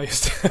 Ja,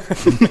 just det.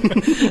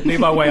 Det är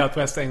bara Way Out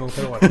West en gång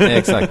per år. Nej,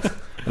 exakt.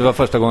 Det var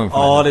första gången för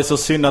mig. Ja, det är så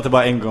synd att det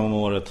bara en gång om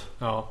året.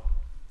 Ja.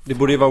 Det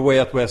borde ju vara Way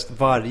Out West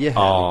varje helg.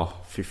 Ja,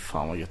 fy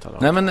fan vad gött.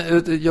 Nej, men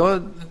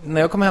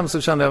när jag kom hem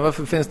så kände jag,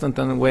 varför finns det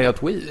inte en Way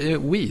Out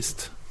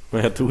West?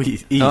 Way Out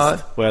East? Ja,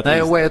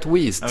 Way Out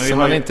West, som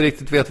man inte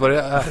riktigt vet vad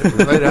det är.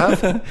 Vad är det här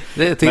för?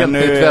 Det är ett helt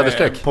nytt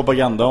väderstreck.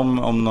 Propaganda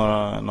om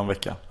någon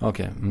vecka.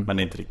 Okay. Men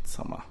det är inte riktigt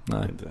samma. Nej.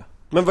 Det är inte det.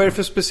 Men vad är det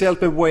för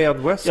speciellt med Way Out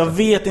West? Jag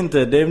vet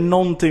inte, det är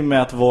någonting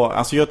med att vara...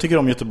 Alltså jag tycker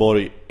om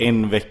Göteborg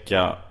en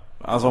vecka.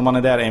 Alltså om man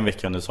är där en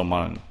vecka under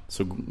sommaren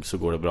så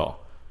går det bra.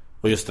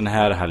 Och just den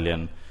här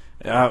helgen,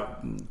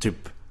 typ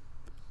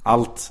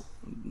allt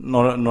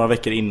några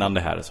veckor innan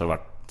det här så har det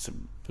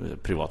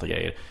varit privata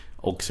grejer.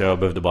 Och så jag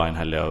behövde bara en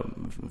helg, jag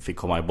fick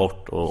komma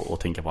bort och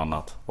tänka på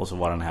annat. Och så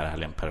var den här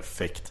helgen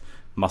perfekt.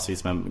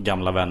 Massvis med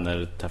gamla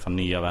vänner, träffa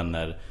nya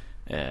vänner.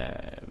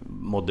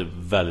 Mådde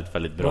väldigt,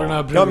 väldigt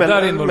bra.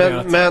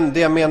 Men det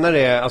jag menar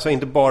är alltså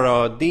inte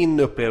bara din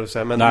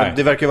upplevelse, men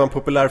det verkar ju vara en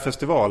populär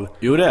festival.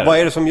 Jo, det är. Vad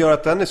är det som gör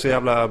att den är så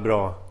jävla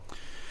bra?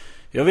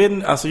 Jag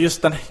vet, alltså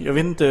just den, jag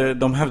vet inte,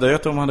 de hävdar ju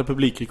att de hade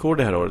publikrekord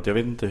det här året. Jag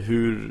vet inte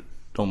hur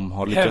de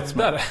har lyckats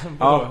med.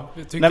 Ja.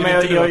 Nej,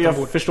 men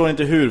jag förstår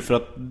inte hur, för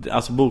att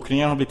alltså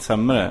bokningar har blivit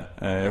sämre.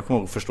 Jag kommer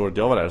ihåg första året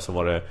jag var där så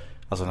var det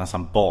alltså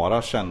nästan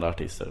bara kända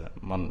artister.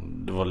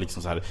 Det var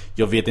liksom så här,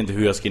 jag vet inte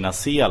hur jag ska hinna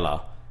se alla.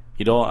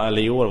 Idag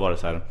eller i år var det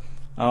så här,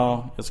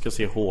 jag ska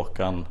se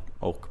Håkan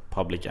och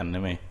Public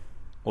Enemy.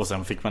 Och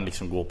sen fick man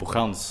liksom gå på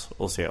chans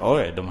och se,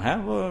 de här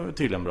var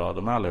tydligen bra,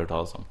 de har aldrig hört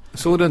talas om.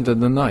 Såg du inte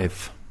The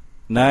Knife?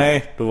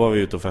 Nej, då var vi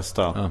ute och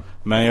festa. Ja.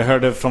 Men jag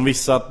hörde från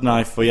vissa att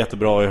Knife var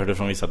jättebra och jag hörde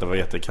från vissa att det var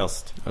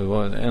jättekast. Det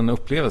var en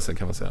upplevelse,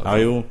 kan man säga. Ja,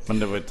 jo, men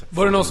det var inte...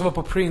 Var det någon som var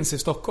på Prince i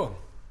Stockholm?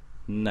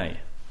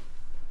 Nej.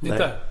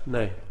 Inte?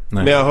 Nej.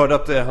 Men jag hörde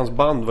att hans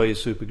band var ju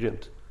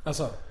supergrymt.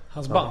 Alltså,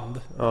 hans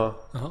band? Ja.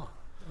 Jaha.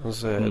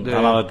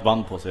 Han hade ett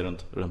band på sig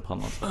runt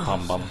pannan.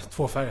 Pannband.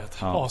 Tvåfärgat.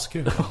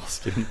 Asgrymt.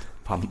 Asgrymt.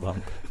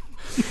 Pannband.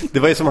 Det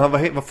var ju som han,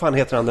 vad fan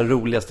heter han, den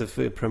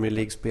roligaste Premier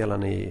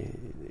League-spelaren i...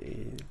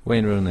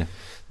 Wayne Rooney.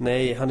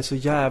 Nej, han är så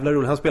jävla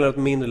rolig. Han spelar ett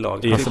mindre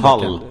lag. I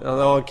Hull.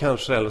 Ja,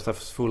 kanske. Eller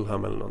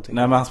Fulham eller någonting.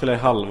 Nej, men han spelar i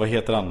Hull. Vad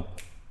heter han?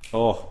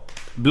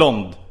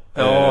 Blond.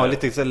 Ja,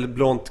 lite så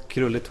blont,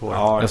 krulligt hår.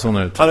 Ja, Jag såg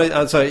ut. Han hade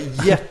alltså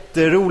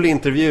jätterolig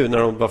intervju när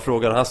de bara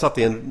frågade. Han satt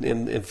i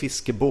en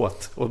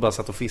fiskebåt och bara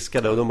satt och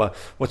fiskade. Och de bara,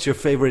 what's your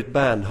favorite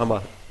band? Han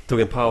bara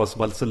tog en paus och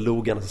bara så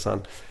log han och så sa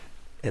han,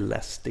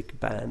 Elastic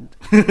Band.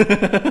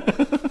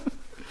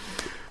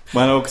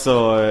 Man har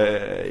också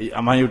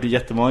man har gjort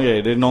jättemånga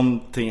grejer. Det är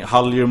någonting,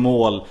 Hull gör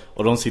mål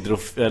och de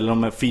sitter eller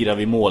de firar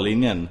vid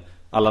mållinjen.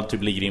 Alla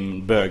typ ligger i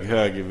en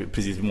böghög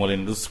precis vid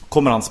mållinjen. Då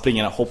kommer han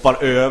springa,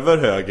 hoppar över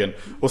högen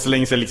och så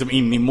länge sig liksom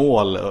in i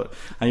mål.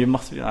 Han gör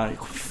massor.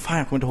 Fan,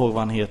 jag kommer inte ihåg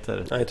vad han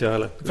heter. Nej, inte jag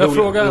heller. Får jag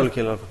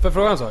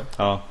fråga en sak?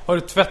 Ja. Har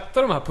du tvättat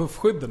de här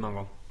puffskydden någon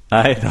gång?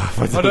 Nej, det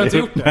har du inte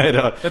gjort det? Nej,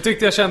 det har... Jag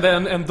tyckte jag kände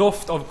en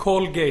doft av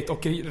Colgate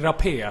och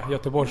rapé,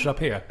 Göteborgs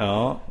rapé.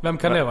 Ja. Vem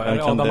kan det vara? Är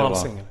det Adam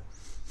Alsing?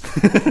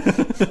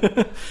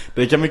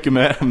 Det kan mycket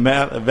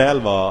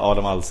väl vara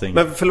Adam Alsing.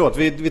 Men förlåt,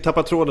 vi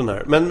tappar tråden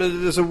här.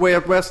 Men så Way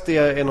Out West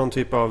är någon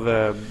typ av...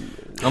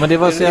 Ja, men det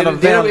var så jävla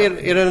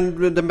är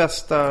det den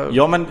bästa?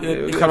 Ja, men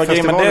själva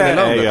grejen med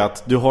det är ju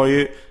att du har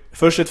ju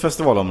först ett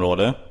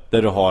festivalområde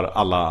där du har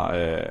alla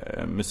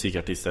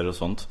musikartister och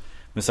sånt.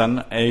 Men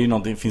sen är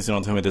ju finns det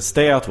något som heter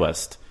Stay Out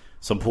West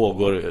som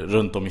pågår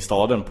runt om i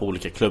staden på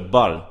olika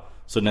klubbar.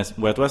 Så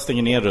när Way Out West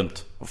stänger ner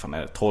runt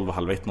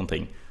 12:30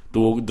 någonting,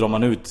 då drar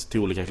man ut till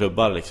olika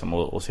klubbar liksom,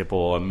 och ser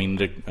på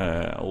mindre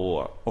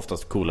och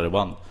oftast coolare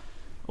band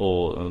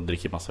och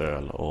dricker massa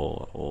öl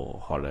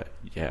och har det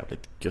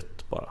jävligt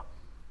gött bara.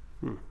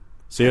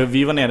 Så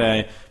vi var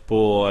nere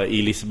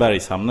i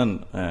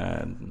Lisebergshamnen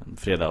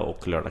fredag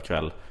och lördag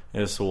kväll.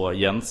 Så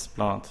Jens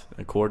bland annat,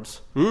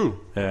 Chords,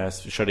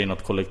 körde in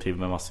något kollektiv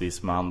med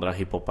massvis med andra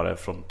hiphoppare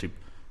från typ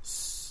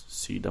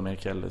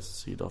Sydamerika eller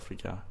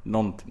Sydafrika,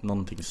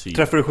 någonting syd.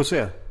 Träffade du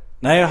José?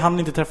 Nej, jag hann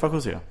inte träffa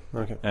José.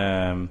 Okay.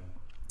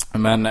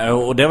 Men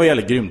och det var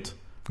jävligt grymt.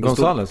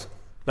 Gonzales?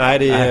 Nej,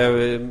 det är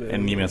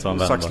en gemensam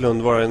vän.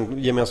 Saxlund var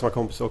en gemensam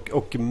kompis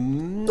och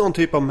någon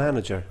typ av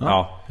manager.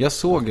 Ja. Jag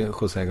såg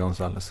José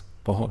Gonzales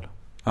på håll.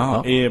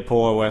 Ja.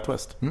 På Way Out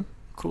West.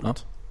 Coolt. Ja.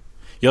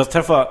 Jag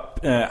träffade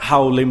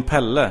Howlin'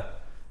 Pelle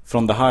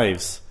från The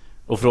Hives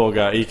och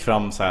gick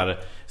fram så här,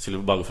 skulle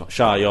bara gå fram.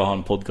 Tja, jag har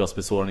en podcast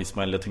med Soran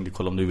Ismail, jag tänkte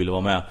kolla om du ville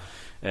vara med.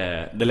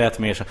 Det lät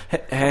mer så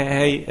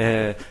hej,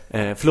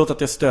 förlåt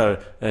att jag stör.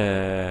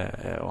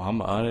 Och han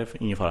bara, det är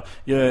ingen fara.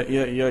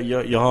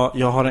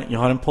 Jag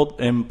har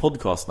en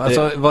podcast.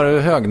 Alltså, var du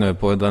hög nu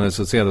på Daniel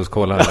Saucedos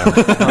kolla?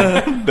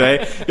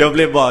 Nej, jag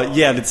blev bara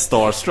jävligt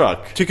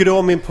starstruck. Tycker du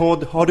om min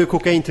podd? Har du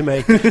kokain till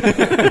mig?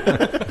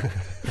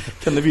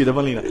 Kan du bjuda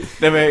Malina?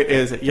 Nej, men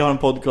jag har en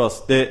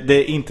podcast. Det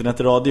är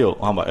internetradio.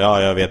 Och han bara,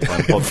 ja, jag vet vad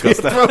en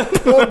podcast är.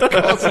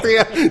 Podcast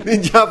är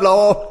din jävla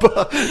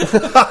apa.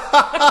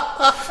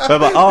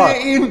 Jag bara, det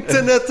är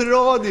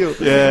internetradio.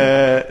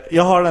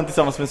 Jag har den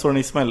tillsammans med Soran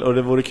Ismail och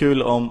det vore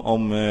kul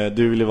om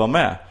du ville vara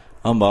med.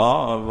 Han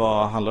bara,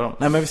 vad handlar det om?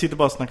 Nej, men vi sitter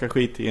bara och snackar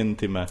skit i 1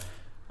 timme.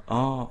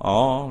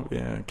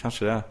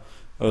 Kanske det.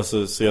 Och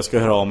så jag ska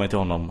höra av mig till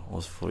honom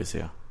och så får vi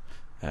se.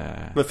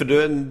 Men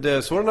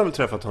för Soran har väl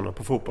träffat honom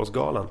på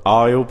fotbollsgalan?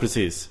 Ja, jo,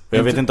 precis.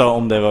 Jag vet inte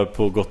om det var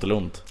på gott eller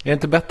ont. Är det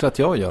inte bättre att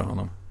jag gör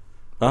honom?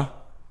 Va?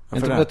 Är det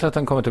inte bättre att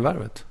han kommer till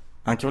Värvet?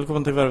 Han kan väl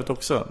komma till Värvet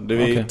också. Det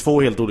är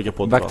 2 helt olika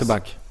podcasts. Back to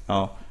back.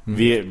 Ja.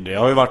 Det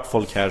har ju varit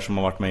folk här som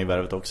har varit med i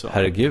Värvet också.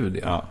 Herregud,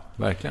 ja.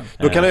 Verkligen.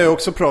 Då kan jag ju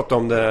också prata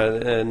om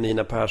det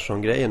Nina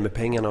Persson-grejen med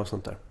pengarna och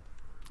sånt där.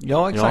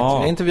 Ja, exakt.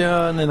 Jag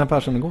intervjuade Nina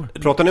Persson igår.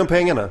 Pratar ni om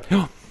pengarna?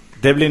 Ja.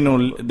 Det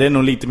är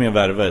nog lite mer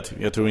Värvet.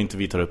 Jag tror inte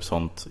vi tar upp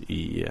sånt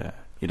i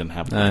den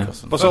här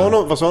podcasten. Vad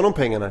sa hon om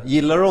pengarna?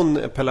 Gillar hon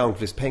Pelle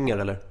Almqvist pengar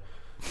eller?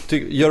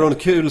 Gör hon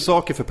kul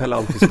saker för Pelle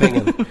Almqvist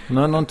pengar? Hon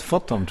har inte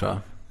fått dem, tror jag.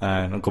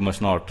 Nej, de kommer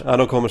snart. Ja,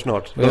 de kommer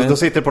snart. De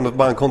sitter på något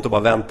bankkonto och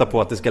bara väntar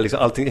på att det ska liksom,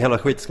 allting, hela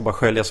skit ska bara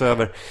sköljas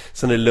över.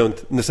 Sen är det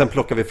lugnt. Sen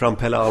plockar vi fram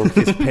Pelle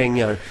Almqvist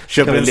pengar.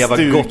 Köper en leva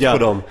stuga, gott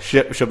på dem.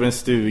 Köper en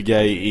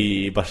stuga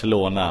i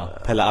Barcelona.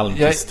 Pelle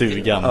Almqvist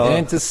stugan. Jag är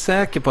inte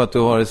säker på att du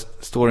har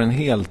storyn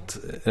helt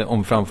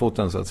om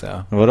framfoten, så att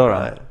säga. Vadå då?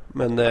 Nej.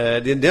 Men det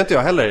är inte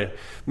jag heller.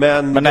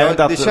 Men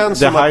det känns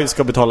som att Hive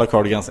ska betala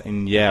Cardigans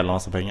en jävla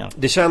massa pengar.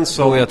 Det känns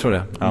som... jag tror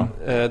det. Ja.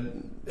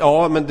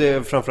 Ja,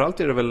 men framförallt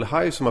är det väl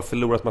Hive som har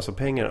förlorat massa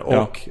pengar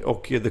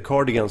och The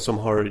Cardigans som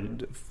har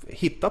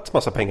hittat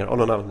massa pengar av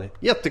någon anledning.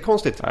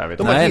 Jättekonstigt. Nej.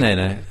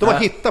 De har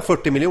hittat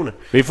 40 miljoner.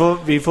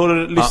 Vi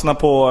får lyssna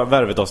på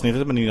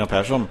Värvet-avsnittet med Nina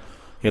Persson.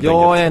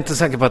 Jag är inte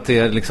säker på att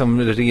det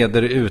liksom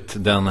reder ut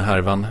den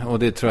härvan. Och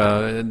det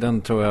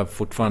tror jag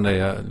fortfarande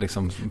är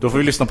liksom... Då får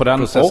vi lyssna på den.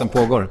 Processen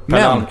pågår.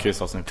 Men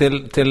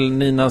till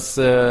Ninas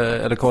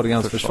eller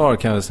Cardigans försvar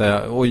kan jag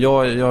säga. Och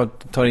jag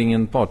tar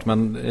ingen part,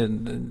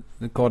 men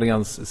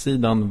Cardigans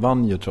sidan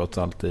vann ju trots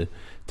allt i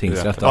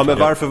tingsrätten. Ja, men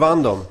varför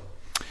vann de?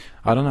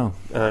 I don't know.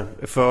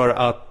 För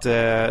att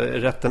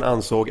rätten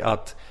ansåg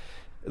att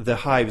The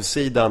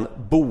Hive-sidan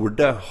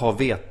borde ha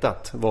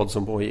vetat vad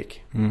som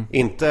pågick.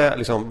 Inte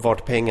liksom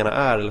vart pengarna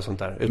är eller sånt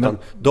där. Utan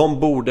de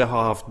borde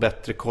ha haft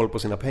bättre koll på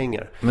sina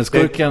pengar. Men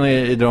skurken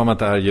i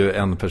dramat är ju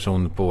en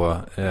person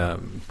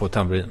på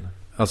tamburin.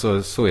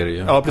 Alltså så är det ju.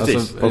 Ja, precis.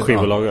 Alltså, På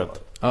skivbolaget.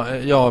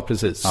 Ja,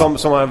 precis.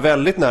 Som har en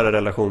väldigt nära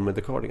relation med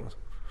The Cardigans.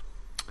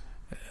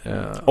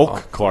 Och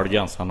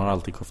Cardigans, han har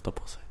alltid kofta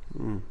på sig.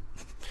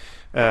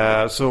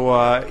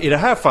 Så i det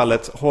här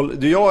fallet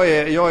jag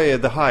är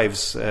The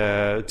Hives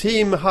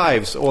Team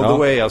Hives all the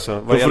way alltså.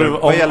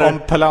 Om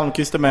Pelle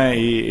Almqvist är med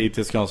i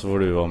Tiskan så får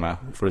du vara med.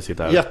 Får du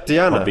sitta här.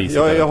 Jättegärna.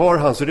 Jag har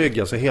hans rygg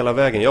alltså hela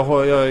vägen.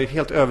 Jag är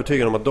helt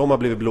övertygad om att de har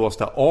blivit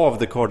blåsta av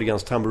The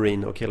Cardigans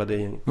Tambourine och hela det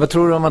gänget. Vad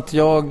tror du om att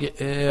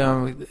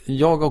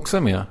jag också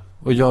är med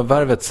och gör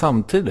värvet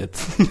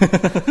samtidigt?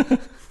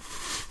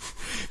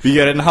 Vi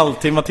gör en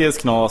halvtimme till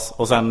knas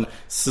och sen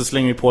så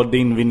slänger vi på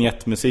din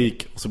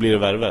vignettmusik och så blir det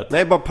värvet.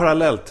 Nej, bara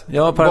parallellt.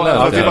 Ja,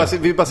 parallellt.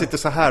 Vi bara sitter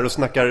så här och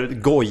snackar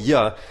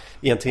goja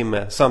i en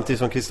timme samtidigt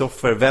som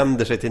Kristoffer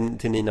vänder sig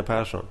till Nina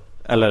Persson.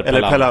 Eller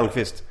Pelle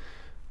Almqvist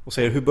och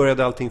säger, hur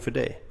började allting för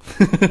dig?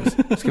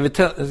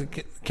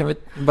 Kan vi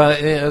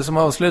bara, som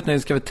avslutning,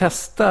 ska vi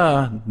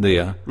testa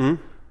det?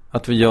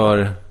 Att vi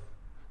gör...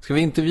 Ska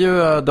vi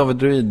intervjua David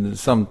Druid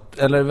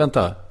eller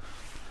vänta...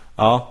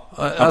 Ja,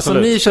 alltså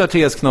ni kör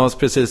TS-knas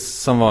precis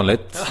som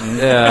vanligt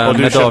och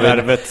du kör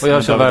värvet och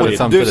jag kör värvet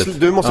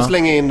samtidigt. Du måste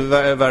slänga in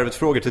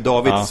värvet-frågor till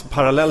David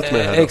parallellt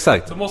med det här.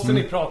 Exakt. Så måste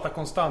ni prata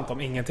konstant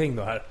om ingenting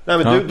då här. Nej,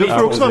 men du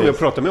får också vara med och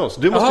prata med oss.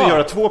 Du måste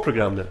göra 2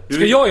 program nu.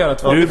 Ska jag göra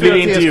 2? Du blir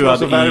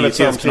intervjuad i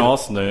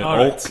TS-knas nu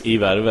och i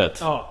värvet.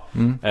 Ja.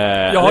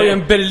 Jag har ju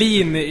en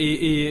Berlin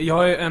jag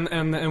har ju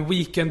en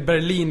weekend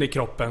Berlin i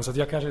kroppen, så att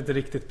jag kanske inte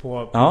riktigt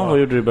på... Ja, vad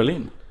gjorde du i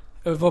Berlin?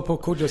 Jag var på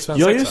Kodjos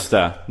svensexa. Ja, just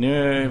det.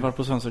 Ni var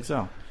på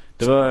svensexa.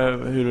 Det var,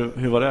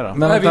 hur var det då?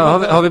 Men vänta,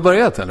 har vi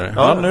börjat eller?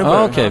 Ja, nu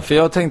börjar okej, för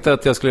jag tänkte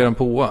att jag skulle göra en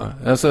påa.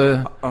 Alltså,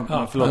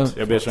 förlåt,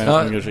 jag ber så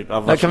mycket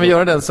ursäkt.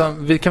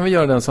 Kan vi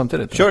göra den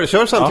samtidigt?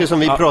 Kör samtidigt som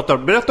vi pratar.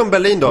 Berätta om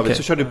Berlin, David,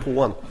 så kör du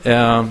påan.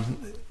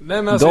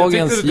 Nej, men alltså,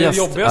 dagens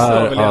gäst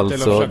är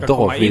alltså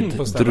David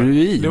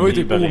Druid. Det var ju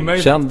typ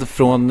omöjligt. Känd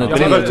från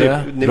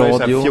tv,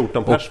 radio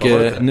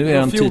och nu är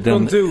han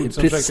tydligen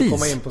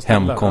precis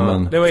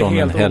hemkommen från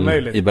en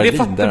helg i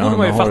Berlin där han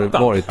har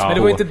varit men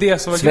det var inte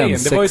det som var grejen.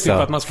 Det var ju typ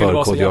att man skulle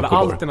vara så jävla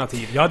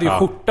alternativ. Jag hade ju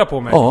skjorta på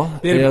mig. Ja,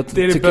 jag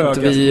tycker inte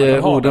vi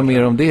ordar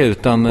mer om det,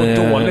 utan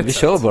vi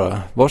kör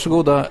bara.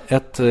 Varsågoda,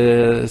 ett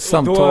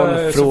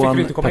samtal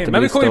från Petter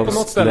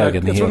Bristavs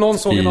lägenhet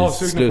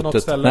i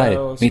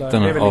slutet,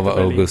 mitten av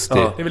augusti.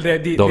 Det är väl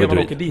det David man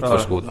åker dit.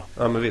 Varsågoda.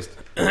 Ja, men visst.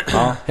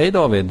 Hej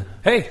David.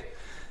 Hej.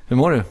 Hur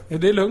mår du?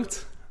 Det är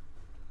lugnt.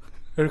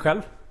 Hur är du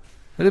själv?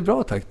 Det är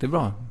bra, tack. Det är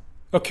bra.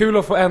 Vad kul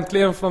att få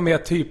äntligen få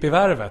med typ i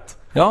värvet.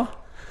 Ja.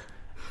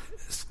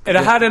 Är det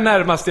här det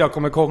närmaste jag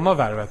kommer komma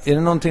värvet? Är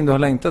det någonting du har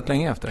längtat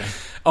länge efter?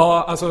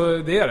 Ja, alltså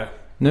det är det.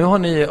 Nu har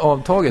ni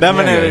avtagit. Nej,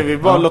 men vi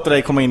bara låter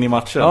dig komma in i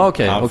matchen. Ja,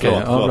 okej.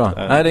 Ja, bra.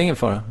 Nej, det är ingen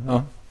fara.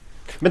 Ja.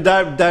 Men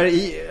där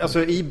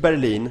i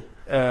Berlin,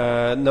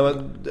 när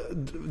man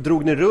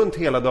drog ni runt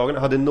hela dagen,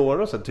 hade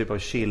några sån typ av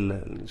chill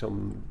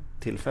liksom,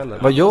 tillfällen?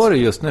 Vad gör du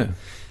just nu?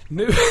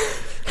 Nu...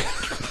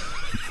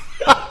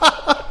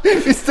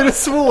 Visst är det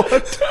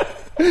svårt?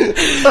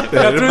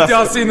 Jag tror inte jag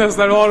har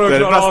sinnesnärvaro att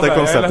klara av det. Det är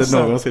det bästa konceptet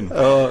någonsin.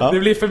 Det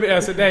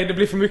blir det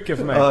blir för mycket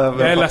för mig.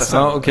 Jag är ledsen.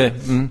 Ja, okej.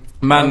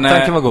 Men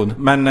tanken var god.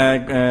 Men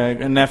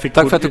när jag fick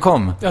tack för att du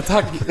kom. Ja,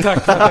 tack för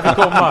att jag fick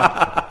komma.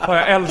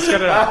 Jag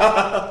älskade det.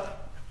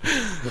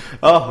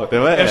 Ja, det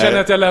var, jag känner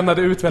att jag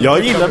lämnade ut väldigt mycket.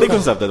 Jag gillade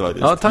konceptet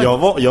faktiskt. Ja, tack. Jag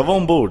var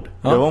ombord.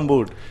 Jag var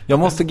ombord. Jag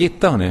måste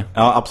gitta, hörni.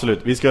 Ja, absolut.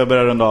 Vi ska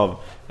börja runda av.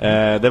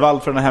 Det var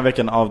allt för den här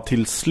veckan av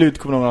Till slut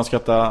kommer någon att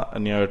skratta.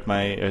 Ni har hört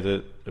mig, jag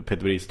heter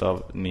Petter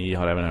Bristav. Ni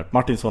har även hört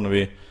Martin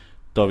Soneby,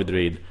 David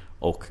Druid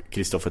och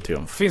Kristoffer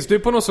Triumf. Finns du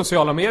på några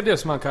sociala medier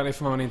som man kan,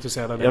 ifall man är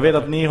intresserad av det? Jag vet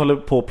att ni håller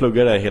på att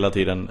plugga det hela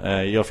tiden.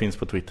 Jag finns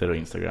på Twitter och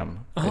Instagram.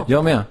 Aha.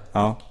 Jag med.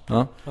 Ja.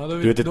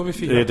 Du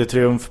heter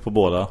Triumf på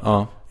båda.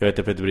 Ja. Jag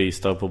heter Petter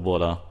Bristav på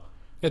båda.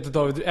 Jag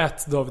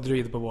heter David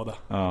Druid på båda.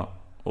 Ja.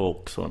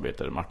 Och Soneby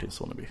heter Martin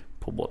Soneby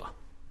på båda.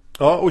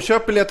 Ja, och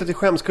köp biljetter till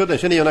Skämskudden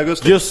 29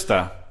 augusti. Just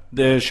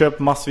det. Köp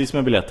massvis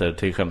med biljetter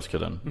till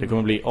Skämskudden. Det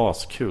kommer bli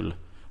askul.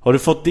 Har du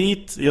fått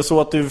dit? Jag såg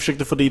att du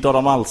försökte få dit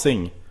Adam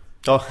Alsing.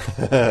 Ja.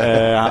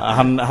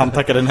 Han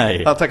tackade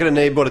nej. Han tackade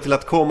nej både till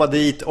att komma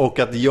dit och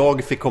att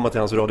jag fick komma till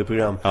hans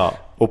radioprogram. Ja,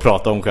 och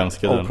prata om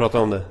Skämskudden. Och prata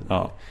om det.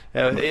 Ja.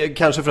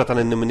 Kanske för att han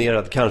är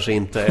nominerad, kanske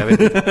inte. Jag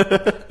vet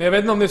inte. Jag vet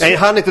inte om det nej,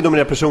 han är inte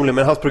nominerad personligen,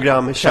 men hans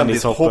program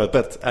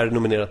Kändishoppet är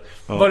nominerat.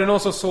 Ja. Var det någon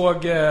som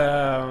såg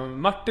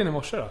Martin i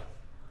morse då?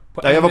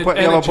 Jag var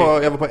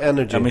på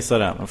Energy. Jag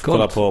missade den.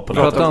 Kolla på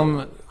prata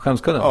om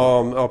Skämskudden.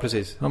 Ja,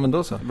 precis. Ja, men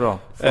då så. Bra.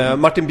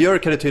 Martin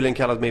Björk hade tydligen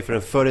kallat mig för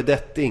en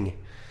föredetting.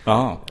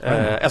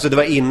 Alltså det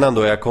var innan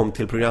då jag kom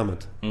till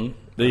programmet.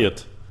 Det är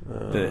gött.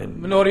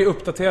 Men nu har du ju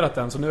uppdaterat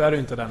den, så nu är du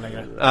inte den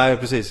längre. Nej,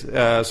 precis.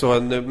 Så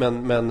nu,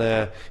 men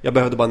jag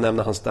behövde bara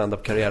nämna hans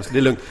stand-up-karriär, så det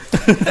är lugnt.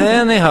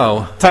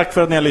 Anyhow. Tack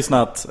för att ni har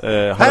lyssnat.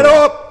 Hej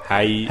då!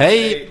 Hej.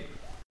 Hej.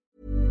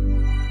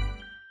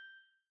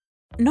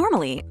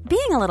 Normally,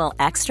 being a little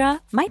extra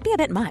might be a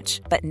bit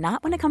much, but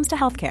not when it comes to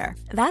healthcare.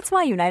 That's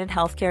why United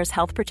Healthcare's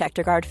Health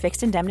Protector Guard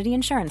fixed indemnity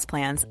insurance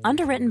plans,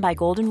 underwritten by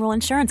Golden Rule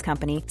Insurance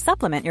Company,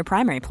 supplement your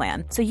primary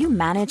plan so you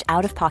manage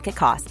out-of-pocket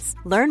costs.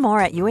 Learn more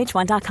at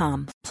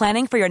uh1.com.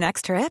 Planning for your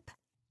next trip?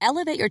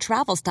 Elevate your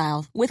travel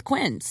style with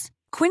Quince.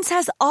 Quince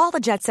has all the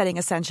jet-setting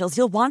essentials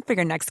you'll want for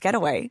your next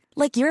getaway,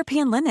 like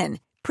European linen,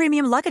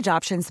 premium luggage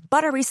options,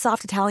 buttery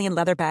soft Italian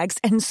leather bags,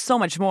 and so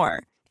much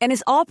more. And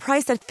is all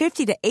priced at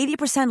 50 to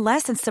 80%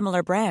 less than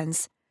similar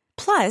brands.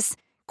 Plus,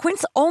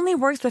 Quince only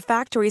works with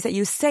factories that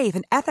use safe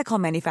and ethical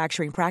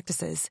manufacturing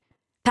practices.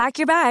 Pack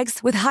your bags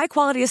with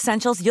high-quality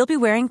essentials you'll be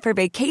wearing for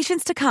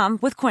vacations to come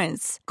with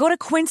Quince. Go to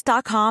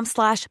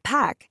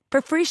quince.com/pack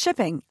for free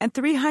shipping and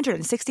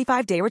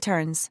 365-day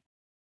returns.